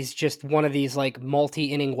ideally he's just one of these like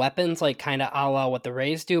multi-inning weapons, like kind of a la what the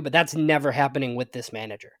Rays do, but that's never happening with this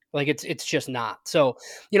manager. Like it's just not. So,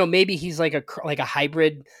 maybe he's like a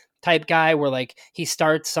hybrid type guy where like he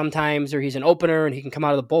starts sometimes, or he's an opener and he can come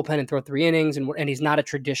out of the bullpen and throw 3 innings, and he's not a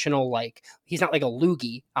traditional, like he's not like a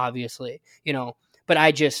loogie, obviously, but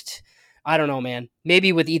I don't know, man.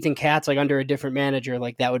 Maybe with Ethan Katz, like under a different manager,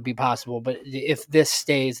 like that would be possible. But if this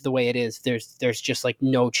stays the way it is, there's just like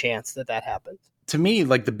no chance that happens. To me,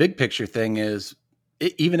 like the big picture thing is,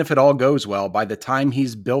 even if it all goes well, by the time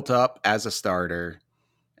he's built up as a starter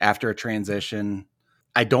after a transition,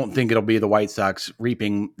 I don't think it'll be the White Sox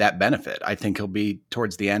reaping that benefit. I think he'll be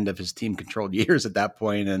towards the end of his team controlled years at that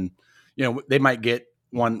point. And, they might get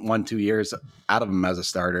 1-2 years out of him as a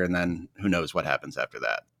starter. And then who knows what happens after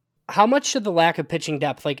that. How much should the lack of pitching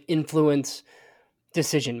depth like influence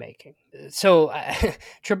decision making? So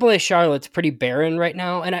AAA Charlotte's pretty barren right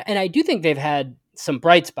now, and I do think they've had some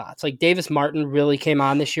bright spots. Like Davis Martin really came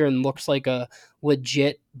on this year and looks like a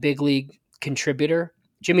legit big league contributor.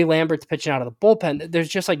 Jimmy Lambert's pitching out of the bullpen. There's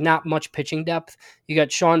just like not much pitching depth. You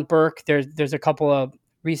got Sean Burke. There's a couple of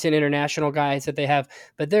recent international guys that they have,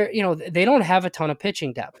 but they don't have a ton of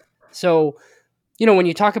pitching depth. So when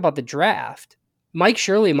you talk about the draft, Mike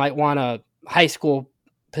Shirley might want a high school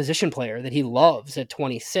position player that he loves at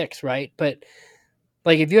 26, right? But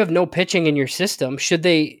like if you have no pitching in your system, should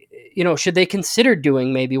they should they consider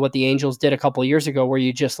doing maybe what the Angels did a couple of years ago, where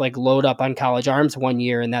you just like load up on college arms one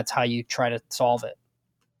year and that's how you try to solve it?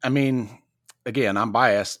 I mean, again, I'm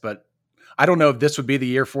biased, but I don't know if this would be the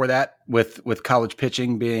year for that with college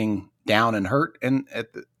pitching being down and hurt in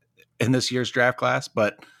this year's draft class.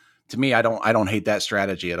 But to me, I don't hate that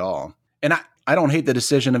strategy at all. And I don't hate the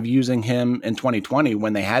decision of using him in 2020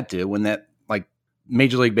 when they had to, when that like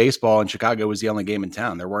Major League Baseball in Chicago was the only game in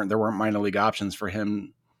town. There weren't minor league options for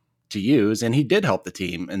him to use. And he did help the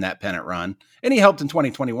team in that pennant run. And he helped in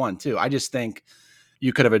 2021 too. I just think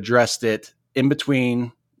you could have addressed it in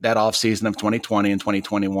between that offseason of 2020 and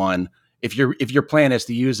 2021. If your plan is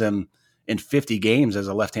to use him in 50 games as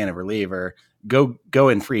a left-handed reliever, go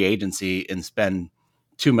in free agency and spend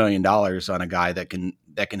 $2 million on a guy that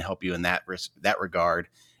can help you in that regard,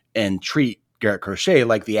 and treat Garrett Crochet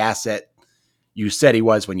like the asset you said he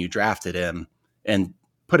was when you drafted him, and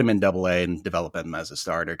put him in Double-A and develop him as a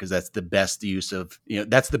starter, because that's the best use of,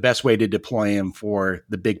 that's the best way to deploy him for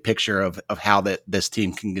the big picture of how this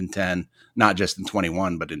team can contend, not just in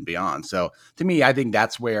 21, but in beyond. So to me, I think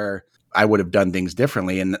that's where I would have done things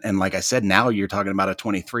differently. And like I said, now you're talking about a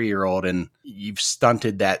 23-year-old, and you've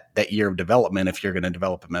stunted that year of development if you're going to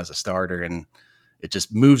develop him as a starter. And it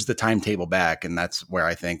just moves the timetable back. And that's where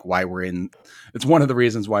I think it's one of the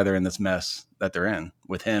reasons why they're in this mess that they're in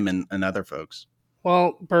with him and other folks.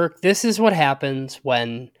 Well, Burke, this is what happens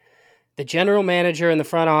when the general manager in the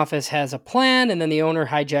front office has a plan, and then the owner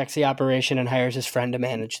hijacks the operation and hires his friend to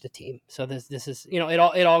manage the team. So this is, it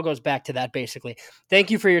all goes back to that basically.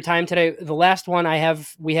 Thank you for your time today. The last one I'm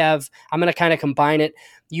going to kind of combine it.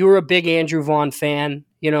 You were a big Andrew Vaughn fan.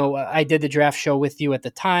 I did the draft show with you at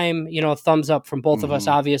the time, thumbs up from both of us,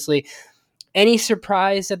 obviously. Any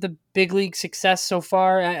surprise at the big league success so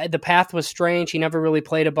far? The path was strange. He never really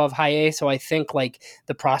played above high A, so I think like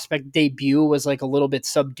the prospect debut was like a little bit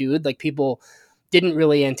subdued. Like people didn't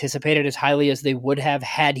really anticipate it as highly as they would have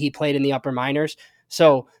had he played in the upper minors.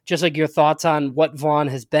 So just like your thoughts on what Vaughn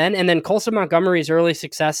has been, and then Colson Montgomery's early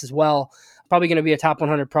success as well. Probably going to be a top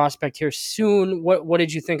 100 prospect here soon. What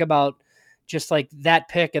did you think about just like that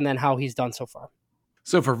pick and then how he's done so far?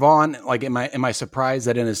 So for Vaughn, like, am I surprised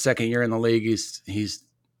that in his second year in the league, he's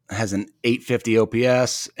has an 850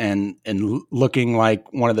 OPS and looking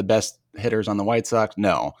like one of the best hitters on the White Sox?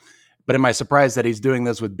 No. But am I surprised that he's doing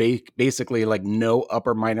this with basically like no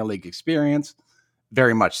upper minor league experience?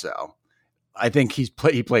 Very much so. I think he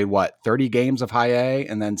played 30 games of high A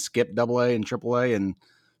and then skipped Double-A and Triple-A. And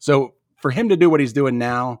so for him to do what he's doing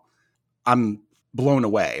now, I'm blown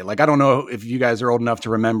away. Like, I don't know if you guys are old enough to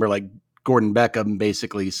remember, like, Gordon Beckham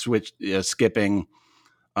basically switched, skipping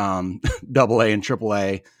Double-A and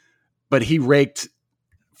Triple-A, but he raked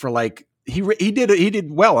for like he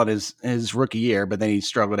did well on his rookie year, but then he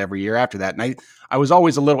struggled every year after that. And I was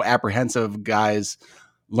always a little apprehensive of guys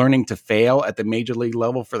learning to fail at the major league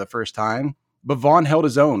level for the first time. But Vaughn held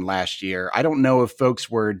his own last year. I don't know if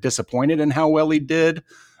folks were disappointed in how well he did,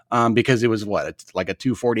 because it was like a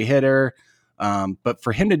 240 hitter. But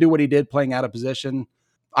for him to do what he did playing out of position,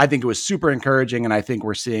 I think it was super encouraging, and I think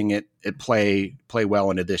we're seeing it play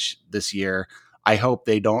well into this year. I hope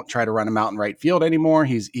they don't try to run him out in right field anymore.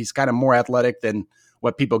 He's kind of more athletic than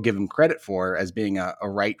what people give him credit for as being a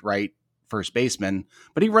right first baseman,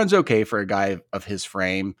 but he runs okay for a guy of his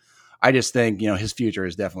frame. I just think, his future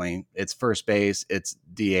is definitely, it's first base, it's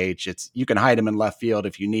DH, you can hide him in left field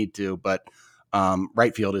if you need to, but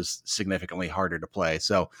right field is significantly harder to play.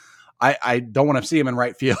 So I don't want to see him in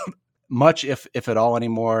right field much, if at all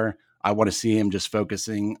anymore. I want to see him just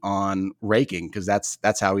focusing on raking, because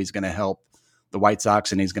that's how he's going to help the White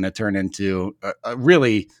Sox, and he's going to turn into a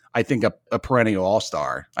really, I think, a perennial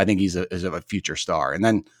all-star. I think he's a future star. And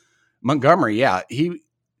then Montgomery, yeah, he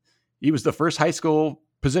was the first high school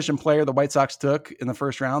position player the White Sox took in the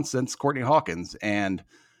first round since Courtney Hawkins. And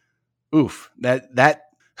that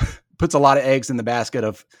puts a lot of eggs in the basket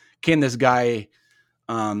of, can this guy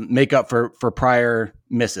make up for prior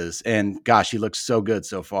misses? And gosh, he looks so good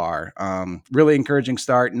so far. Really encouraging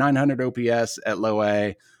start, 900 OPS at low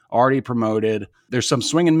A, already promoted. There's some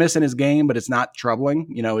swing and miss in his game, but it's not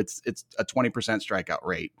troubling. It's a 20% strikeout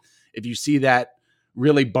rate. If you see that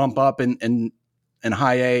really bump up in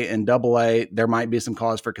high A and Double-A, there might be some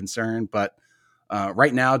cause for concern. But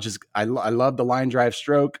right now, I love the line drive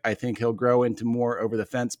stroke. I think he'll grow into more over the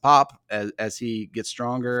fence pop as he gets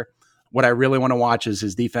stronger. What I really want to watch is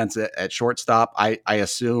his defense at shortstop. I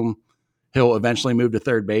assume he'll eventually move to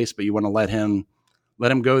third base, but you want to let him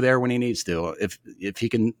go there when he needs to. If he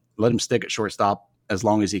can, let him stick at shortstop as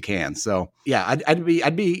long as he can. So yeah,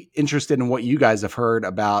 I'd be interested in what you guys have heard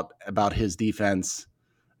about his defense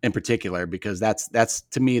in particular, because that's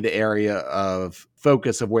to me the area of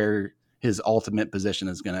focus of where his ultimate position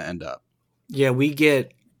is going to end up. Yeah, we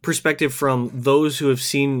get perspective from those who have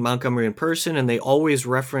seen Montgomery in person, and they always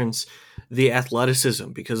reference the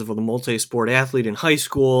athleticism because of the multi-sport athlete in high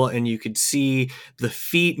school, and you could see the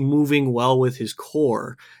feet moving well with his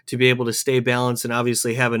core to be able to stay balanced and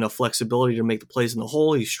obviously have enough flexibility to make the plays in the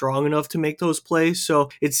hole. He's strong enough to make those plays. So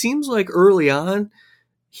it seems like early on,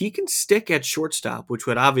 he can stick at shortstop, which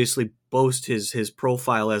would obviously boast his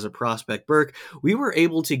profile as a prospect. Burke, we were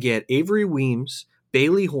able to get Avery Weems,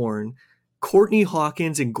 Bailey Horn, Courtney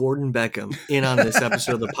Hawkins, and Gordon Beckham in on this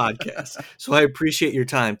episode of the podcast. So I appreciate your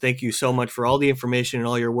time. Thank you so much for all the information and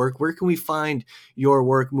all your work. Where can we find your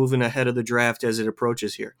work moving ahead of the draft as it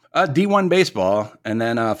approaches here? D1 Baseball. And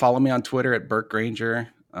then follow me on Twitter at Burke Granger.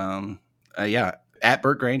 At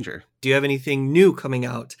Burke Granger. Do you have anything new coming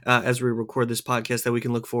out as we record this podcast that we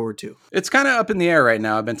can look forward to? It's kind of up in the air right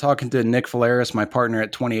now. I've been talking to Nick Falaris, my partner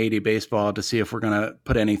at 2080 Baseball, to see if we're going to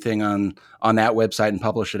put anything on that website and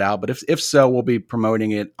publish it out. But if so, we'll be promoting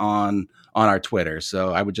it on our Twitter.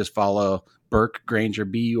 So I would just follow Burke Granger,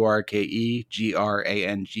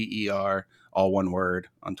 BurkeGranger, all one word,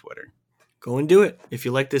 on Twitter. Go and do it. If you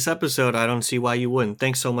like this episode, I don't see why you wouldn't.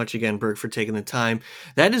 Thanks so much again, Burke, for taking the time.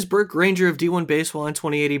 That is Burke Granger of D1 Baseball on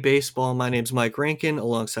 2080 Baseball. My name's Mike Rankin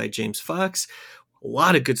alongside James Fox. A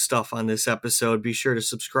lot of good stuff on this episode. Be sure to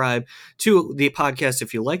subscribe to the podcast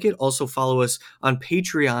if you like it. Also follow us on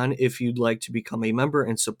Patreon if you'd like to become a member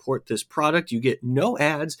and support this product. You get no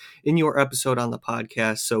ads in your episode on the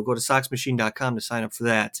podcast. So go to soxmachine.com to sign up for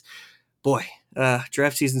that. Boy,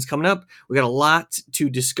 draft season's coming up. We got a lot to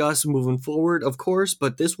discuss moving forward, of course,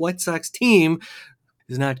 but this White Sox team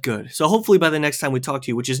is not good. So hopefully by the next time we talk to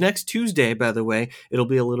you, which is next Tuesday, by the way, it'll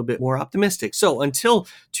be a little bit more optimistic. So until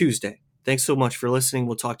Tuesday, thanks so much for listening.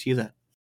 We'll talk to you then.